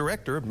 This is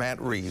director Matt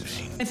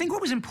Reeves. I think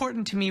what was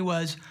important to me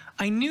was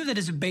I knew that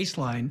as a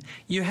baseline,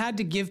 you had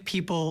to give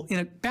people,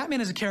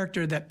 Batman is a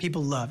character that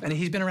people love, and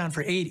he's been around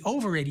for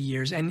over 80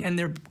 years, and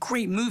they're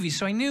great movies.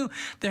 So I knew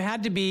there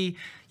had to be,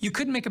 you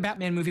couldn't make a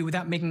Batman movie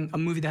without making a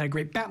movie that had a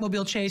great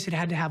Batmobile chase. It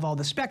had to have all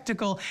the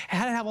spectacle. It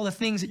had to have all the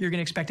things that you're going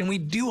to expect, and we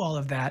do all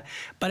of that.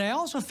 But I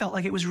also felt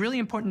like it was really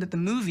important that the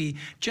movie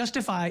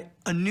justify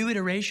a new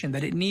iteration,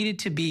 that it needed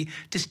to be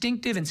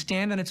distinctive and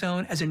stand on its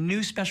own as a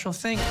new special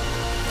thing.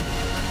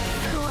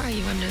 Who are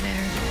you under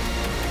there?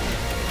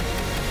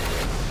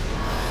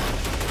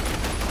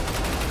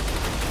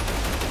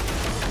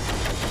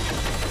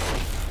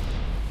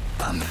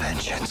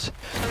 Vengeance.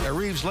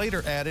 Reeves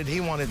later added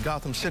he wanted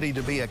Gotham City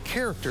to be a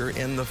character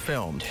in the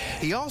film.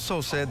 He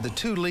also said the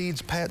two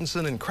leads,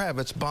 Pattinson and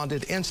Kravitz,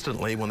 bonded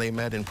instantly when they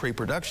met in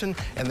pre-production,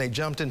 and they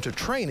jumped into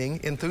training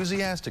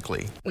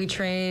enthusiastically. We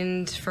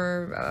trained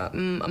for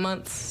a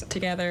month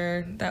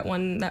together.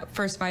 That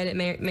first fight at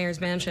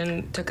Mayor's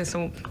Mansion took us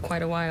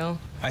quite a while.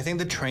 I think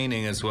the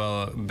training as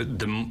well, but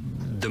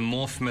the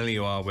more familiar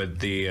you are with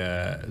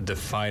the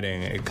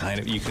fighting,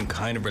 you can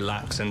kind of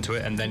relax into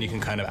it, and then you can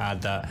kind of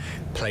add that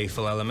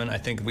playful element. I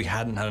think if we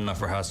hadn't had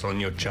enough rehearsal and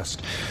you're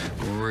just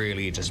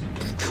really just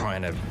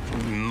trying to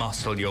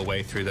muscle your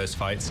way through those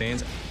fight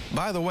scenes.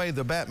 By the way,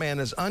 the Batman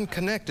is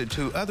unconnected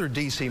to other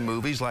DC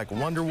movies like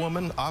Wonder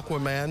Woman,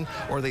 Aquaman,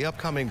 or the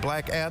upcoming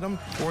Black Adam,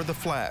 or The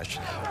Flash.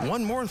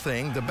 One more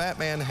thing, the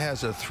Batman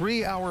has a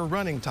 3-hour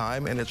running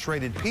time, and it's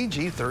rated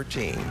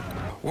PG-13.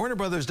 Warner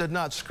Brothers did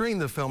not screen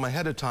the film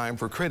ahead of time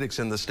for critics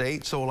in the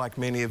state, so like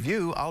many of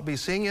you, I'll be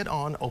seeing it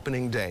on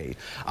opening day.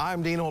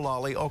 I'm Dean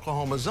O'Lally,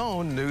 Oklahoma's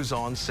own News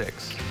on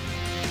 6.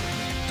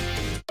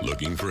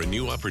 Looking for a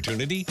new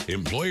opportunity?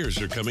 Employers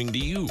are coming to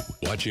you.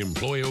 Watch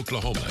Employ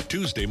Oklahoma,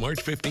 Tuesday, March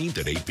 15th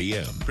at 8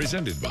 p.m.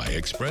 Presented by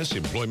Express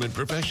Employment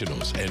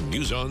Professionals and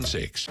News on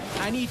 6.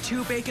 I need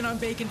 2 bacon on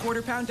bacon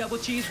quarter-pound double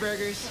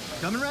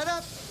cheeseburgers. Coming right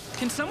up.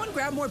 Can someone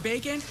grab more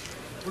bacon?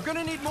 We're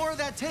gonna need more of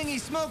that tangy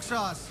smoke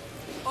sauce.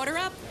 Order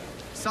up.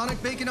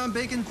 Sonic bacon on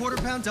bacon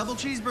quarter-pound double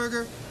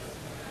cheeseburger.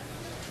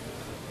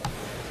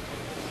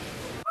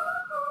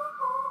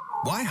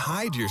 Why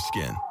hide your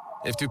skin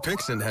if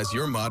Dupixent has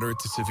your moderate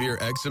to severe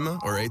eczema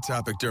or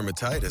atopic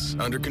dermatitis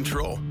under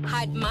control?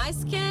 Hide my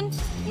skin?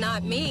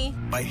 Not me.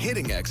 By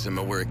hitting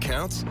eczema where it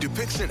counts,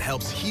 Dupixent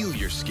helps heal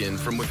your skin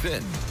from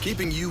within,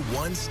 keeping you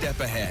one step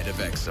ahead of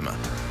eczema.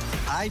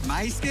 Hide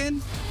my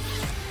skin?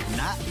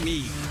 Not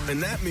me.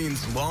 And that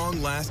means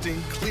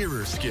long-lasting,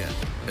 clearer skin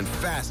and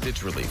fast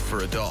itch relief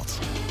for adults.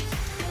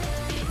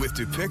 With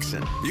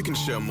Dupixent, you can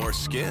show more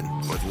skin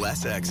with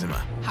less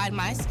eczema. Hide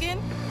my skin?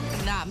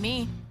 Not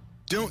me.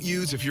 Don't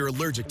use if you're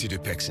allergic to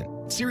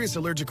Dupixent. Serious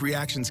allergic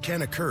reactions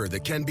can occur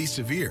that can be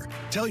severe.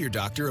 Tell your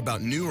doctor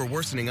about new or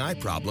worsening eye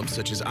problems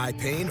such as eye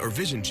pain or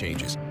vision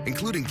changes,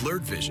 including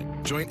blurred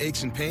vision, joint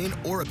aches and pain,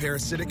 or a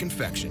parasitic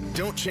infection.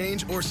 Don't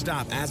change or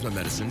stop asthma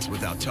medicines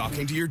without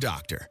talking to your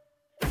doctor.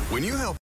 When you help